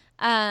 old.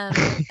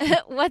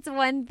 What's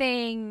one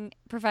thing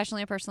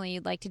professionally or personally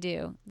you'd like to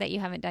do that you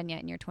haven't done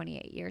yet in your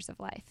 28 years of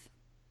life?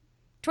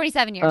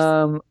 27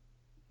 years.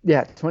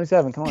 Yeah,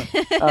 27. Come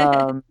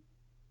on.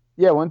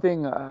 Yeah, one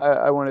thing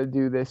I want to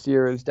do this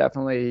year is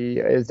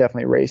definitely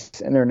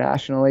race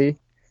internationally.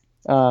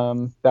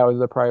 That was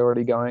the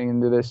priority going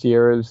into this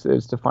year is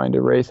to find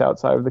a race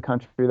outside of the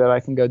country that I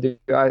can go do.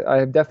 I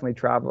have definitely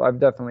traveled.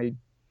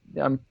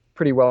 I'm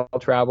pretty well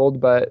traveled,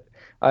 but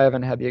I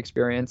haven't had the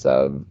experience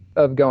of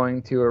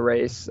going to a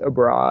race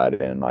abroad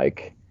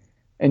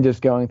and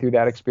just going through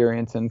that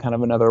experience in kind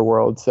of another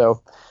world.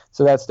 So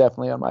that's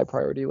definitely on my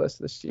priority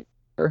list this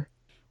year.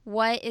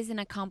 What is an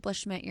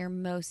accomplishment you're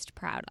most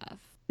proud of?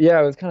 Yeah,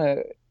 I was kind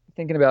of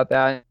thinking about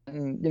that.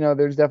 And,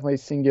 there's definitely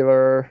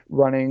singular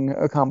running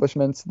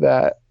accomplishments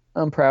that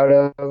I'm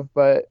proud of,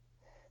 but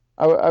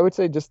I would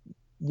say just,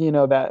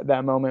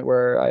 that moment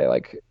where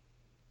I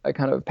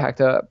kind of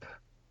packed up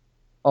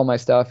all my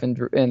stuff and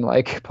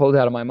pulled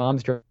out of my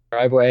mom's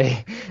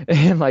driveway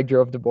and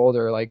drove to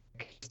Boulder,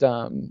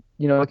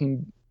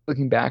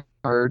 looking back,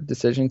 our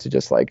decision to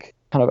just kind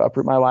of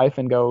uproot my life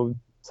and go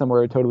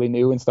somewhere totally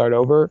new and start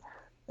over.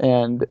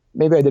 And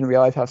maybe I didn't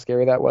realize how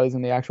scary that was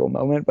in the actual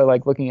moment, but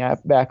looking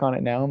back on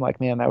it now, I'm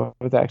like, man, that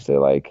was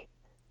actually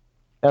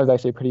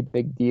a pretty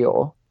big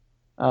deal.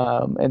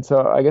 And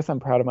so I guess I'm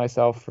proud of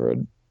myself for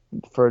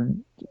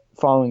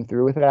following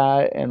through with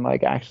that and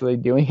actually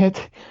doing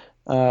it.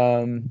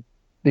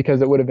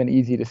 Because it would have been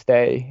easy to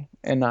stay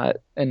and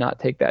not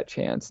take that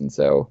chance. And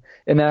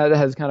that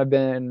has kind of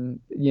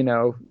been,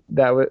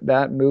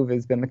 that move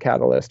has been the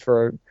catalyst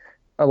for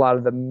a lot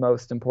of the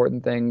most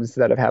important things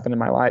that have happened in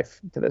my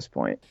life to this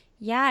point.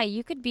 Yeah,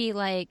 you could be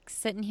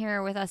sitting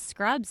here with us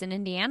scrubs in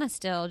Indiana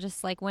still,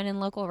 just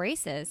winning local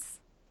races.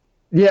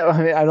 Yeah,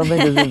 I mean, I don't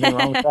think there's anything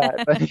wrong with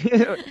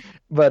that,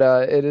 but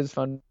it is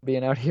fun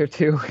being out here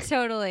too.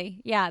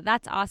 Totally. Yeah,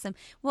 that's awesome.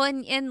 Well,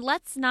 and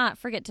let's not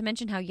forget to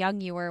mention how young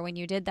you were when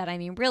you did that. I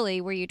mean,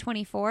 really, were you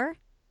 24?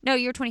 No,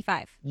 you were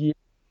 25. Yeah,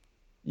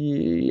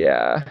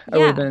 I would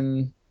Yeah. have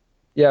been.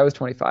 Yeah, I was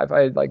 25.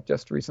 I had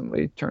just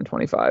recently turned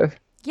 25.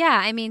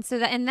 Yeah, I mean,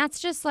 and that's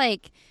just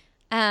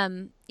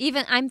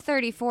even I'm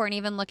 34, and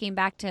even looking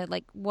back to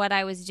like what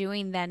I was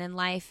doing then in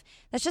life,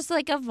 that's just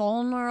like a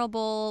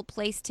vulnerable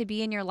place to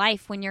be in your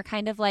life when you're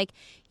kind of like,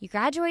 you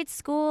graduate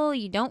school,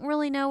 you don't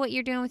really know what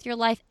you're doing with your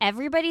life.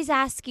 Everybody's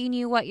asking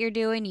you what you're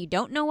doing. You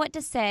don't know what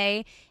to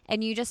say,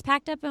 and you just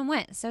packed up and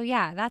went. So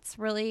yeah, that's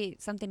really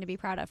something to be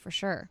proud of for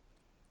sure.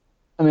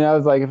 I mean, I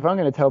was like, if I'm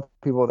going to tell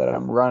people that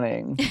I'm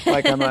running,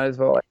 like I might as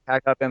well like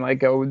pack up and like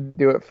go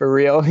do it for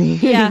real,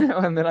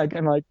 Yeah. and then I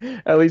can like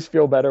at least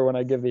feel better when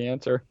I give the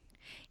answer.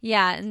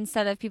 Yeah,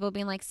 instead of people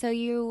being like, so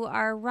you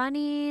are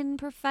running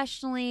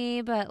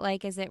professionally, but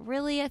like, is it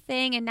really a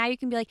thing? And now you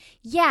can be like,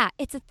 yeah,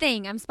 it's a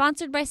thing. I'm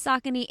sponsored by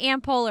Saucony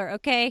and Polar,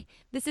 okay?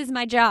 This is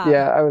my job.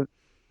 Yeah,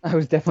 I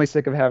was definitely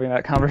sick of having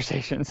that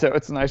conversation, so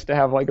it's nice to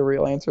have like a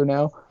real answer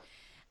now.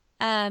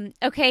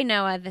 Okay,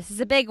 Noah, this is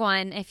a big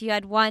one. If you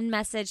had one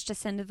message to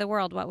send to the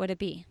world, what would it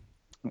be?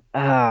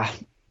 Ah,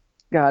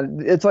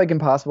 God, it's like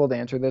impossible to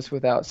answer this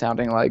without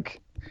sounding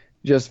like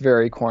just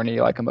very corny,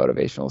 like a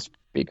motivational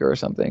speaker or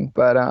something.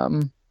 But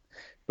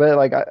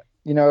like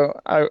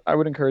I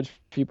would encourage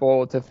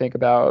people to think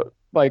about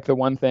like the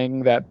one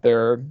thing that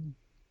they're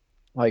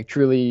like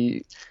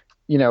truly,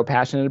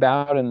 passionate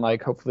about and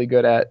like hopefully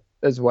good at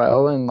as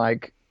well, and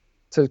like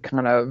to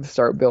kind of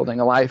start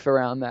building a life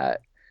around that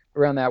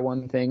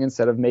one thing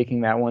instead of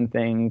making that one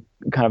thing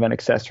kind of an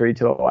accessory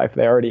to the life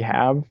they already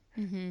have.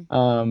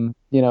 Mm-hmm.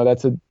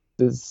 That's a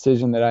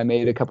decision that I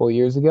made a couple of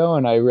years ago,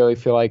 and I really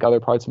feel like other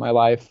parts of my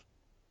life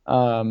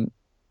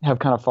have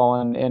kind of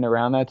fallen in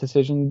around that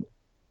decision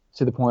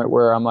to the point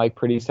where I'm like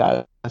pretty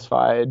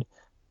satisfied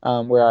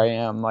where I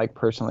am like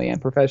personally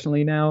and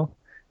professionally now.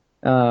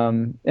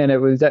 And it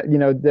was that,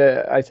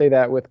 I say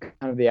that with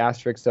kind of the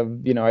asterisks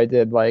of, I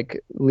did like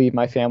leave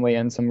my family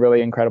and some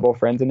really incredible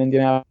friends in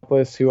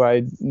Indianapolis who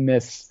I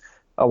miss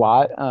a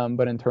lot.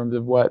 But in terms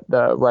of what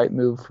the right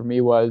move for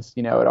me was,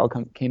 it all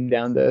came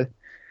down to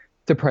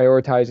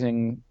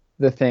prioritizing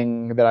the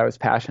thing that I was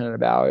passionate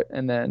about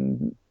and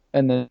then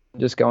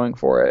just going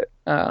for it.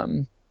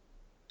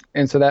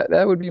 And so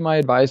that would be my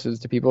advice is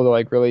to people to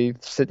like really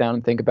sit down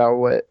and think about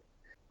what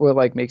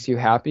like makes you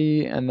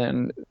happy, and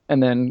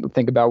then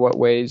think about what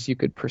ways you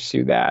could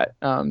pursue that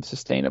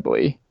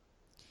sustainably.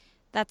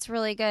 That's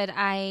really good.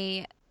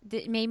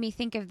 It made me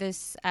think of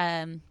this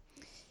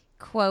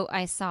quote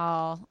I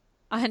saw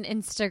on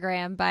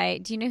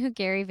Instagram do you know who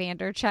Gary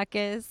Vaynerchuk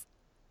is?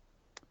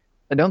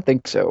 I don't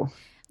think so.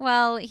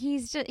 Well,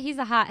 he's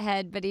a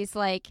hothead, but he's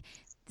like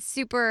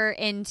super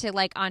into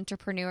like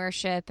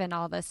entrepreneurship and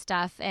all this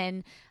stuff,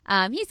 and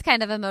he's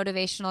kind of a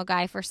motivational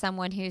guy for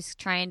someone who's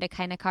trying to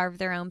kind of carve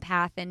their own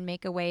path and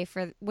make a way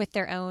with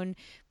their own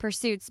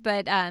pursuits.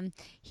 But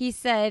he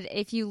said,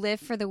 if you live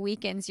for the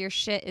weekends, your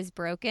shit is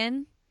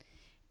broken.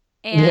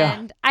 And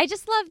Yeah. I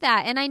just love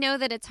that. And I know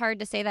that it's hard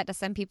to say that to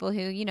some people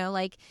who,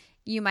 like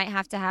you might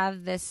have to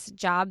have this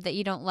job that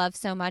you don't love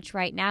so much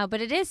right now,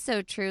 but it is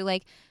so true.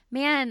 Like,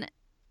 man,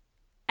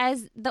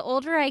 as the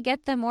older I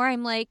get, the more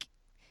I'm like,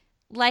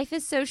 life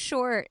is so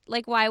short.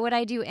 Like, why would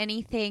I do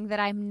anything that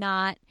I'm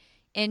not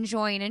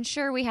enjoying? And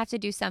sure, we have to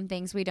do some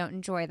things we don't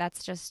enjoy.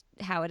 That's just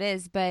how it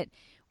is. But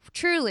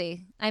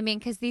truly, I mean,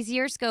 because these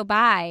years go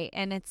by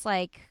and it's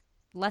like,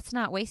 let's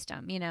not waste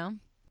them.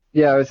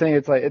 Yeah, I was saying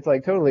it's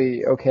like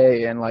totally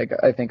okay, and like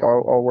I think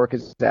all work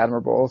is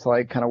admirable. So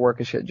like kind of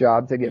work a shit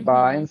job to get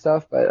by Mm-hmm. and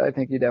stuff, but I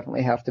think you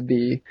definitely have to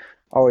be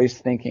always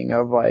thinking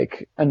of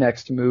like a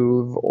next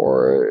move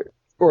or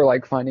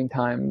like finding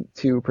time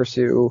to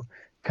pursue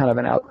kind of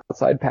an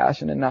outside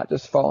passion and not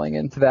just falling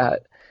into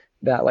that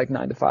like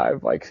 9 to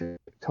 5 like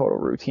total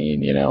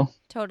routine.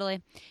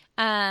 Totally.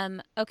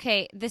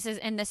 Okay, this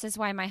is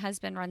why my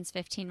husband runs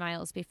 15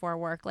 miles before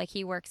work. Like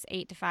he works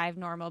 8 to 5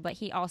 normal, but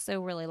he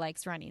also really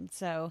likes running.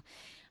 So,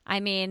 I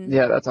mean,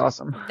 Yeah, that's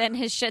awesome. then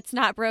his shit's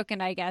not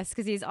broken, I guess,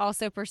 because he's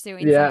also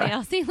pursuing something Yeah.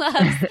 else he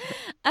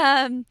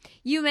loves.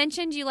 You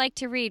mentioned you like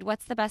to read.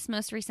 What's the best,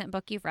 most recent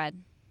book you've read?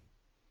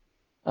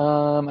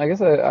 I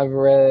guess I've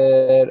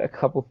read a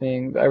couple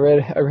things. I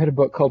read a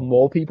book called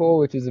Mole People,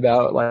 which is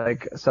about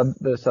like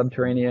the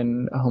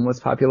subterranean homeless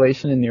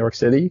population in New York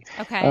City,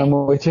 Okay.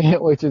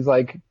 which is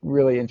like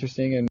really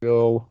interesting and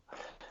real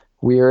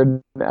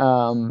weird.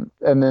 And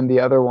then the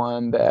other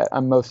one that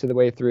I'm most of the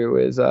way through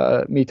is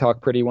Me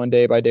Talk Pretty One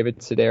Day by David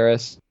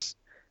Sedaris,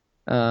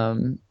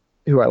 um,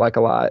 who I like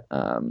a lot.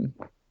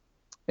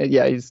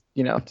 Yeah, he's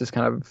just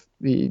kind of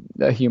the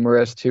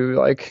humorist who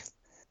like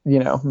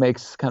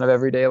makes kind of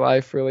everyday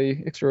life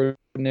really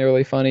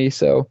extraordinarily funny.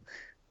 So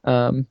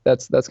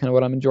that's kind of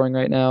what I'm enjoying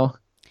right now.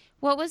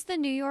 What was the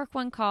New York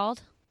one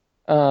called?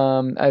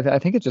 I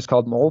think it's just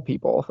called Mole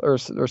People or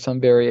some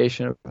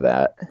variation of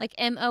that. Like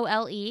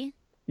Mole?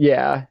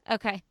 Yeah.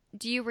 Okay.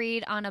 Do you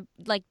read on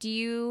do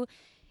you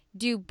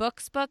do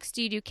books?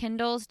 Do you do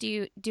Kindles? Do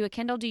you do a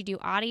Kindle? Do you do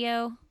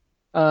audio?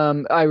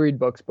 I read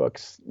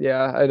books.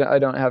 Yeah, I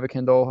don't have a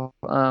Kindle.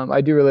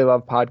 I do really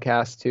love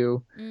podcasts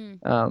too.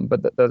 Mm.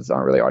 But those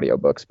aren't really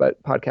audiobooks,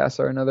 but podcasts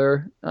are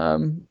another,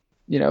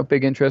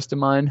 big interest of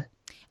mine.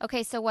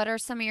 Okay, so what are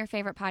some of your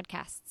favorite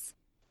podcasts?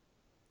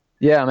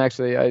 Yeah,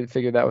 I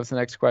figured that was the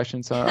next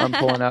question. So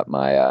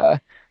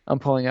I'm I'm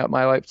pulling up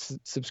my like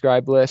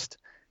subscribe list.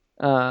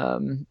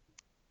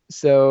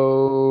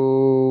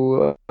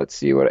 So let's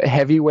see, what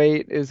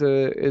Heavyweight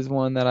is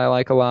one that I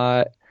like a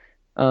lot.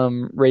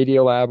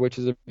 Radiolab, which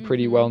is a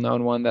pretty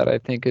well-known one that I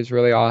think is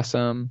really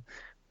awesome.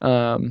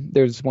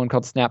 There's one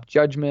called Snap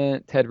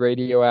Judgment, TED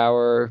Radio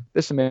Hour,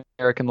 This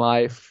American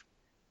Life.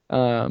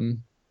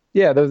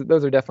 Yeah,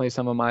 those are definitely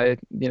some of my,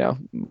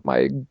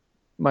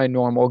 my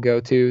normal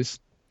go-tos.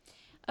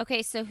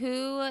 Okay, so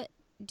who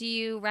do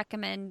you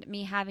recommend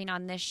me having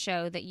on this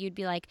show that you'd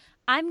be like,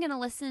 I'm going to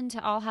listen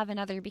to I'll Have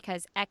Another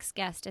because X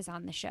guest is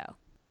on the show?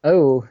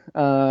 Oh,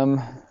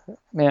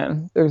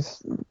 man,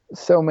 there's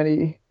so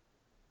many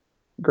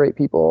great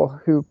people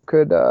who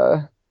could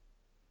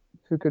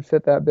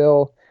fit that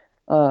bill.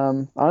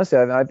 Honestly,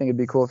 I think it'd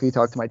be cool if you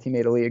talked to my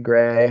teammate Aaliyah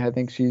Gray. I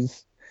think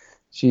she's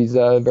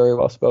very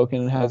well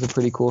spoken and has a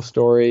pretty cool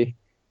story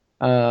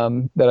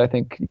that I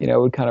think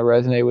would kind of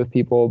resonate with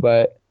people.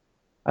 But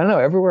I don't know.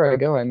 Everywhere I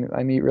go,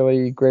 I meet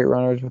really great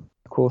runners with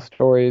cool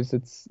stories.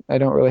 I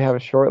don't really have a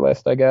short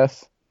list, I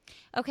guess.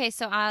 Okay,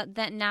 so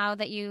that now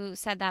that you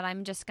said that,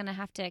 I'm just gonna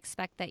have to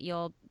expect that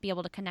you'll be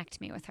able to connect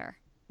me with her.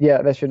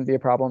 Yeah, that shouldn't be a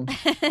problem.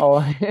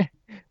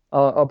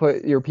 I'll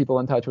put your people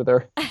in touch with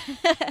her.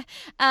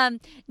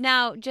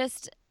 Now,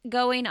 just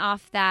going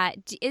off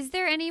that, is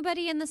there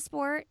anybody in the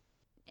sport,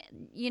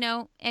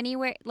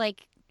 anywhere,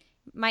 like,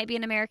 might be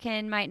an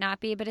American, might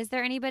not be, but is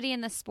there anybody in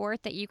the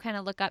sport that you kind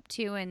of look up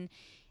to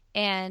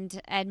and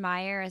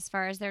admire as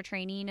far as their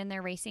training and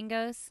their racing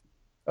goes?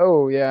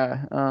 Oh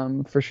yeah,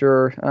 for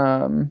sure.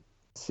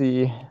 Let's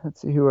see,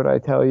 who would I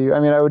tell you? I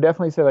mean, I would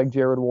definitely say like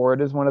Jared Ward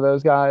is one of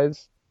those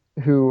guys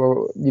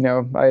who,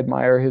 I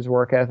admire his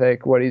work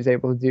ethic, what he's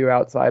able to do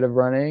outside of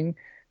running,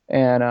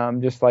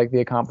 and just like the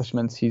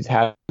accomplishments he's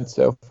had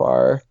so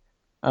far.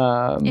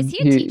 Is he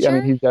a teacher? I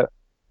mean,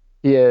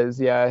 he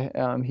is,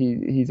 yeah.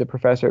 He's a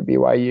professor at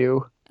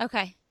BYU.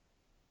 Okay.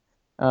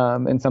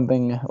 And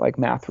something like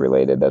math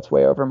related that's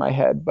way over my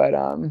head, but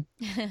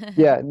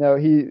yeah, no,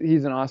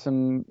 he's an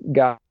awesome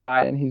guy,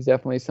 and he's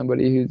definitely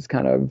somebody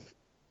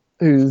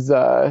who's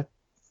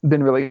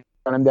been really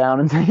running down,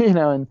 and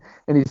and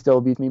he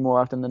still beats me more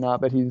often than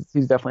not, but he's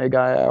definitely a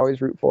guy I always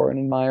root for and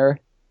admire.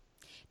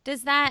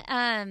 Does that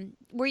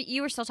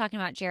you were still talking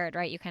about Jared,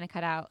 right? You kind of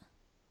cut out.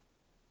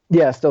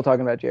 Yeah, still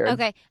talking about Jared.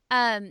 Okay.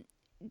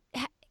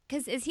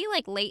 Because is he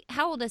like late?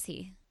 How old is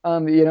he?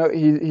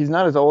 He's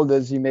not as old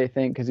as you may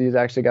think because he's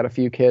actually got a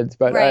few kids,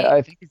 but right.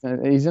 I think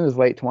he's in his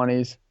late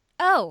 20s.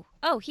 Oh,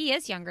 he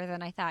is younger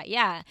than I thought.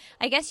 Yeah.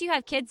 I guess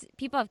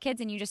people have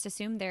kids and you just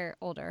assume they're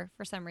older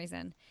for some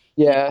reason.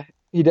 Yeah,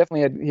 he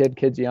definitely had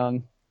kids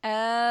young.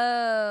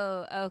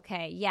 Oh,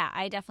 okay. Yeah,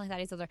 I definitely thought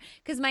he's older.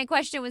 Because my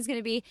question was going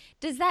to be,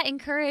 does that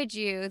encourage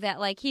you that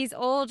like he's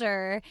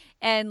older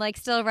and like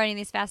still running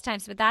these fast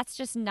times? But that's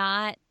just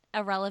not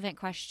a relevant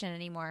question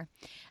anymore.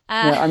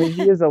 Yeah, I mean,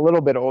 he is a little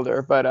bit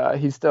older, but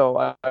he's still,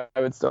 I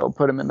would still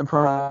put him in the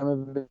prime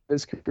of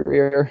his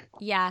career.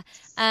 Yeah.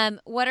 Do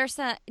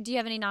you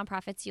have any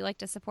nonprofits you like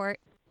to support?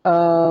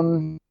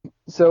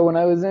 So when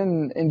I was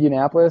in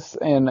Indianapolis,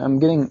 and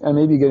I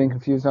may be getting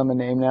confused on the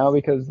name now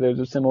because there's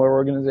a similar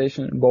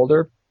organization in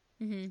Boulder.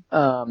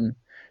 Mm-hmm.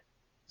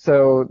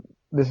 So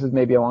this is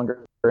maybe a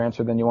longer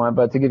answer than you want,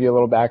 but to give you a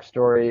little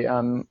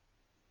backstory,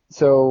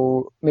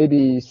 so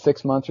maybe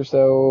 6 months or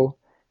so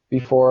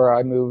before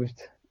I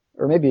moved,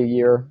 or maybe a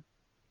year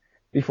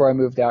before I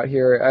moved out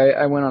here,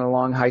 I went on a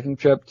long hiking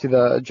trip to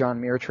the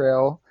John Muir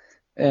Trail,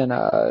 and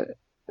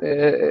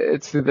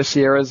it's through the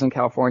Sierras in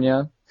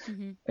California.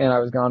 Mm-hmm. And I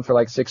was gone for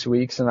like 6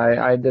 weeks, and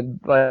I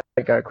did like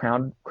a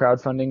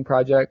crowdfunding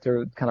project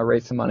to kind of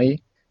raise some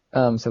money,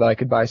 so that I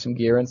could buy some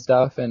gear and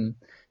stuff. And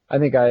I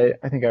think I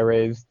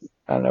raised,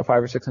 I don't know, $500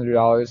 or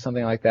 $600,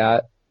 something like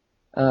that.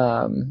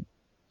 And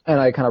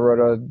I kind of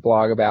wrote a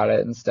blog about it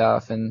and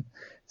stuff. And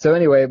so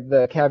anyway,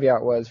 the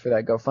caveat was for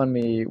that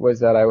GoFundMe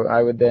was that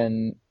I would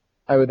then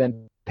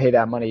pay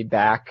that money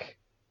back,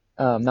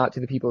 not to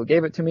the people who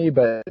gave it to me,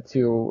 but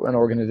to an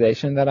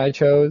organization that I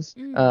chose.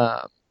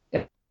 Mm.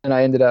 And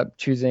I ended up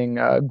choosing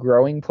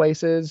Growing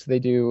Places. They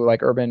do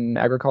like urban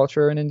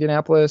agriculture in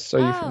Indianapolis. Are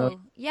you familiar?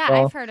 Yeah,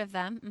 I've heard of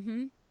them.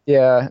 Mm-hmm.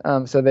 Yeah.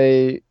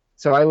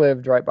 So I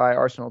lived right by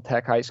Arsenal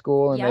Tech High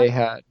School, and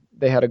yep.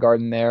 they had a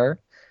garden there.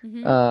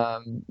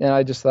 Mm-hmm. And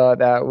I just thought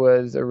that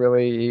was a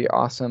really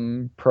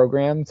awesome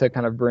program to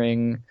kind of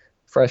bring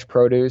fresh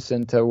produce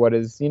into what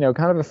is, kind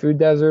of a food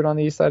desert on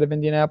the east side of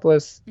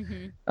Indianapolis.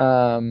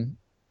 Mm-hmm.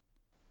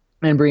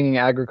 And bringing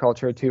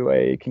agriculture to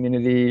a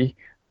community,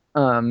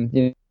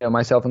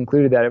 myself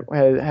included, that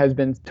it has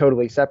been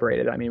totally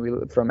separated. I mean, we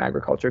live from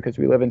agriculture because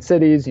we live in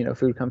cities.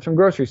 Food comes from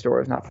grocery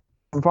stores, not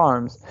from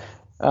farms.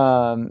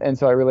 And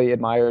so I really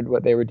admired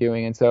what they were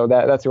doing, and so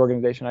that's the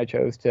organization I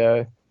chose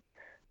to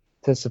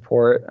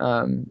support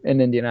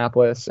in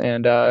Indianapolis.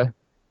 And so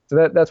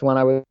that's one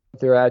I would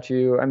throw at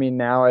you. I mean,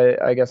 now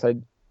I guess I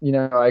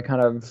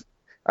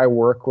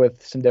work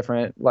with some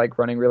different like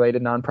running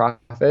related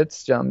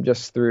nonprofits,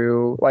 just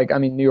through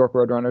New York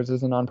Roadrunners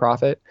is a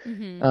nonprofit.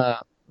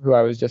 Mm-hmm. Who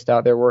I was just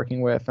out there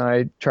working with, and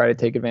I try to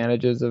take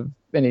advantages of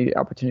any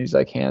opportunities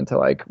I can to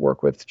like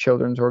work with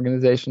children's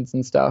organizations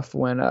and stuff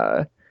when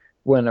a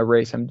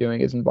race I'm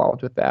doing is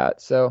involved with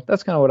that. So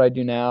that's kind of what I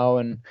do now.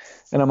 And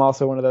I'm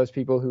also one of those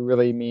people who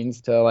really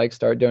means to like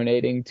start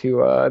donating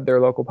to their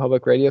local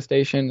public radio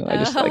station. And I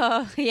just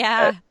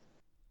yeah.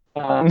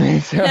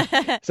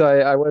 So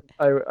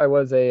I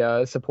was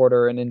a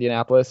supporter in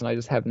Indianapolis, and I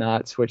just have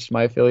not switched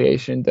my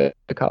affiliation to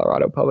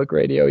Colorado Public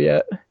Radio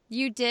yet.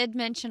 You did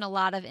mention a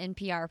lot of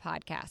NPR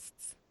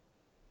podcasts.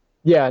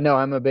 Yeah, no,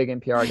 I'm a big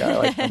NPR guy.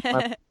 Like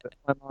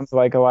my mom's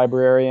like a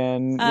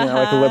librarian,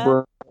 like a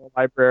liberal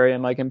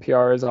librarian. Like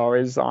NPR is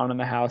always on in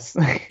the house.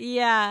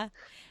 Yeah.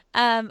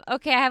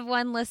 Okay, I have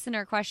one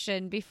listener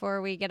question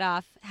before we get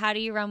off. How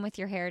do you run with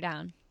your hair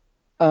down?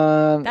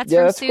 That's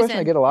from a Susan. question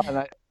I get a lot, and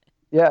I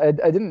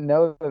didn't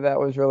know that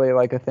was really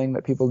like a thing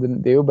that people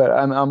didn't do, but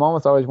I'm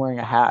almost always wearing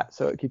a hat,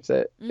 so it keeps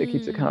it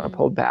kind of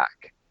pulled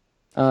back.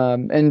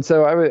 And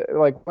so I would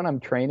like when I'm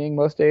training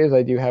most days,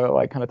 I do have it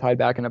like kind of tied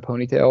back in a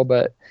ponytail,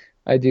 but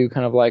I do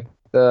kind of like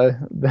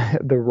the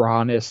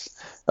rawness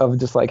of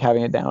just like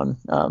having it down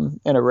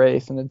in a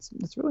race, and it's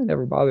really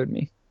never bothered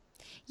me.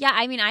 Yeah,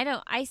 I mean,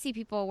 I see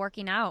people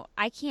working out.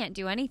 I can't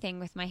do anything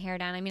with my hair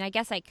down. I mean, I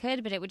guess I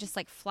could, but it would just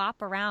like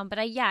flop around. But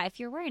if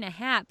you're wearing a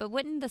hat, but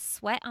wouldn't the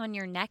sweat on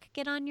your neck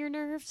get on your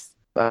nerves?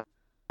 I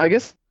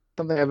guess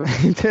something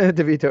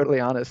to be totally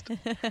honest.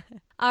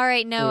 All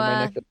right,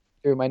 Noah.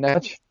 My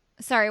neck.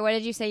 Sorry, what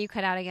did you say? You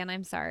cut out again.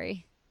 I'm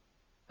sorry.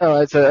 Oh,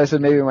 I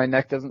said maybe my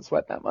neck doesn't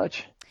sweat that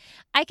much.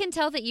 I can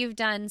tell that you've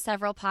done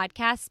several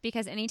podcasts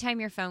because anytime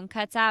your phone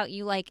cuts out,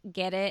 you like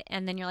get it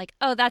and then you're like,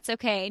 oh, that's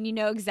okay. And you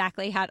know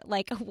exactly how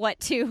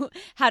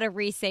to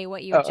re-say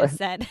what you just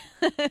said.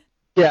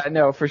 Yeah,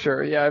 no, for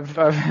sure. Yeah,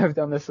 I've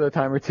done this a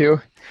time or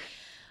two.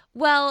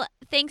 Well,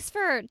 thanks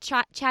for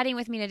chatting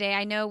with me today.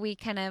 I know we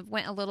kind of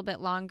went a little bit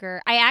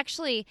longer. I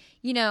actually,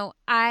 you are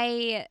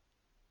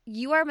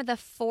the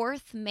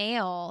fourth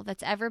male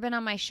that's ever been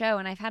on my show,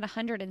 and I've had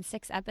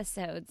 106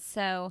 episodes.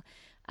 So,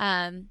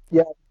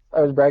 yeah.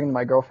 I was bragging to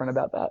my girlfriend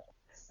about that.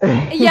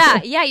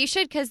 yeah, you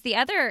should, because the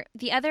other,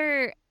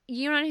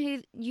 you want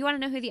to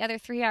know who the other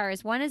three are?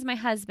 Is one is my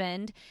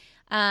husband,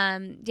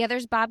 the other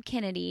is Bob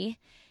Kennedy,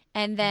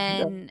 and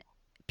then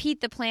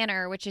Pete the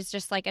Planner, which is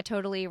just like a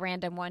totally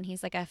random one.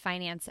 He's like a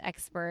finance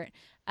expert.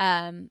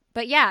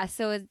 But yeah,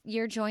 so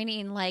you're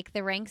joining like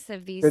the ranks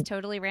of these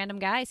totally random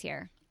guys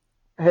here.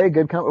 Hey,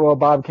 good company. Well,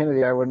 Bob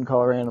Kennedy, I wouldn't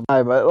call a random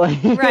guy, but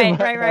like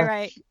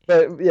right.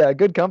 But yeah,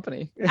 good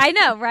company. I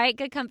know, right?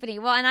 Good company.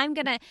 Well, and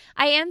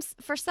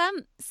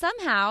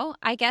somehow,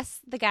 I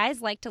guess the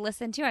guys like to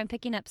listen too. I'm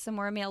picking up some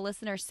more male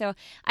listeners, so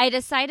I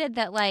decided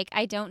that like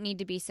I don't need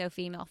to be so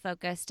female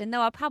focused, and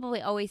though I'll probably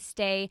always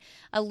stay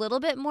a little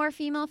bit more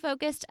female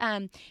focused.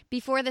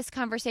 Before this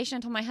conversation,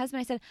 I told my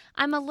husband, I said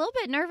I'm a little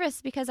bit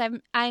nervous because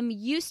I'm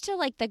used to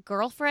like the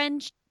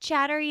girlfriend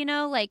chatter,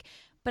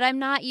 but I'm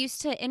not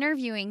used to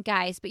interviewing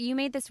guys, but you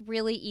made this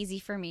really easy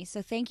for me.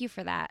 So thank you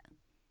for that.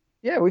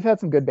 Yeah, we've had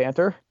some good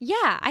banter.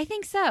 Yeah, I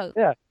think so.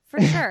 Yeah.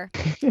 For sure.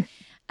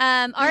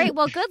 All right.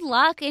 Well, good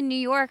luck in New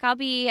York. I'll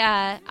be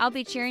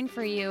cheering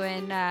for you,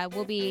 and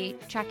we'll be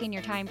tracking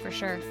your time for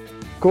sure.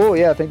 Cool.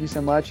 Yeah. Thank you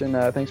so much. And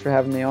thanks for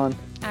having me on.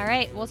 All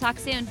right. We'll talk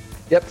soon.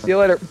 Yep. See you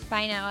later.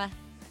 Bye, Noah.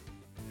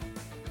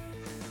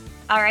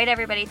 All right,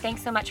 everybody.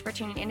 Thanks so much for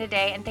tuning in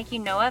today. And thank you,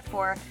 Noah,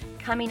 for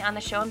coming on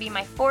the show and being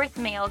my fourth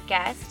male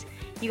guest.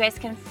 You guys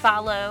can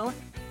follow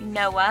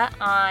Noah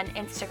on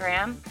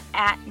Instagram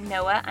at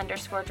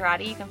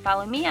Noah_Dorati. You can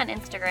follow me on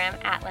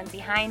Instagram at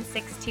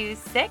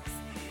LindsayHine626.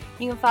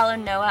 You can follow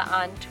Noah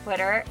on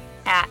Twitter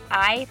at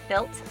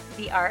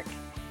IBuiltTheArc.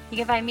 You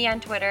can find me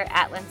on Twitter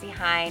at Lindsay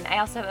Hein. I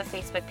also have a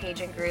Facebook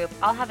page and group.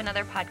 I'll have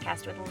another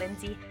podcast with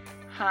Lindsay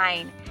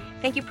Hein.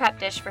 Thank you, Prep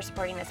Dish, for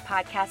supporting this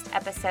podcast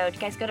episode. You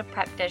guys go to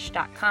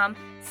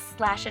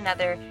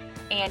prepdish.com/another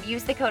and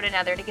use the code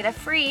another to get a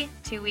free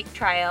 2-week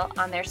trial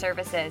on their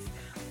services.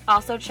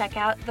 Also, check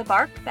out the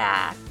Bark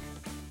Bath,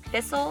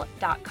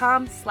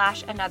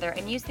 thistle.com/another,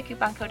 and use the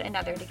coupon code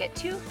another to get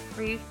 2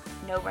 free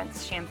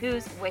no-rinse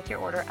shampoos with your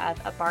order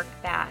of a Bark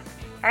Bath.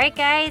 All right,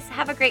 guys,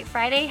 have a great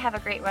Friday. Have a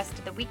great rest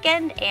of the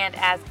weekend. And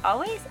as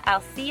always,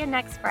 I'll see you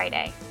next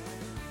Friday.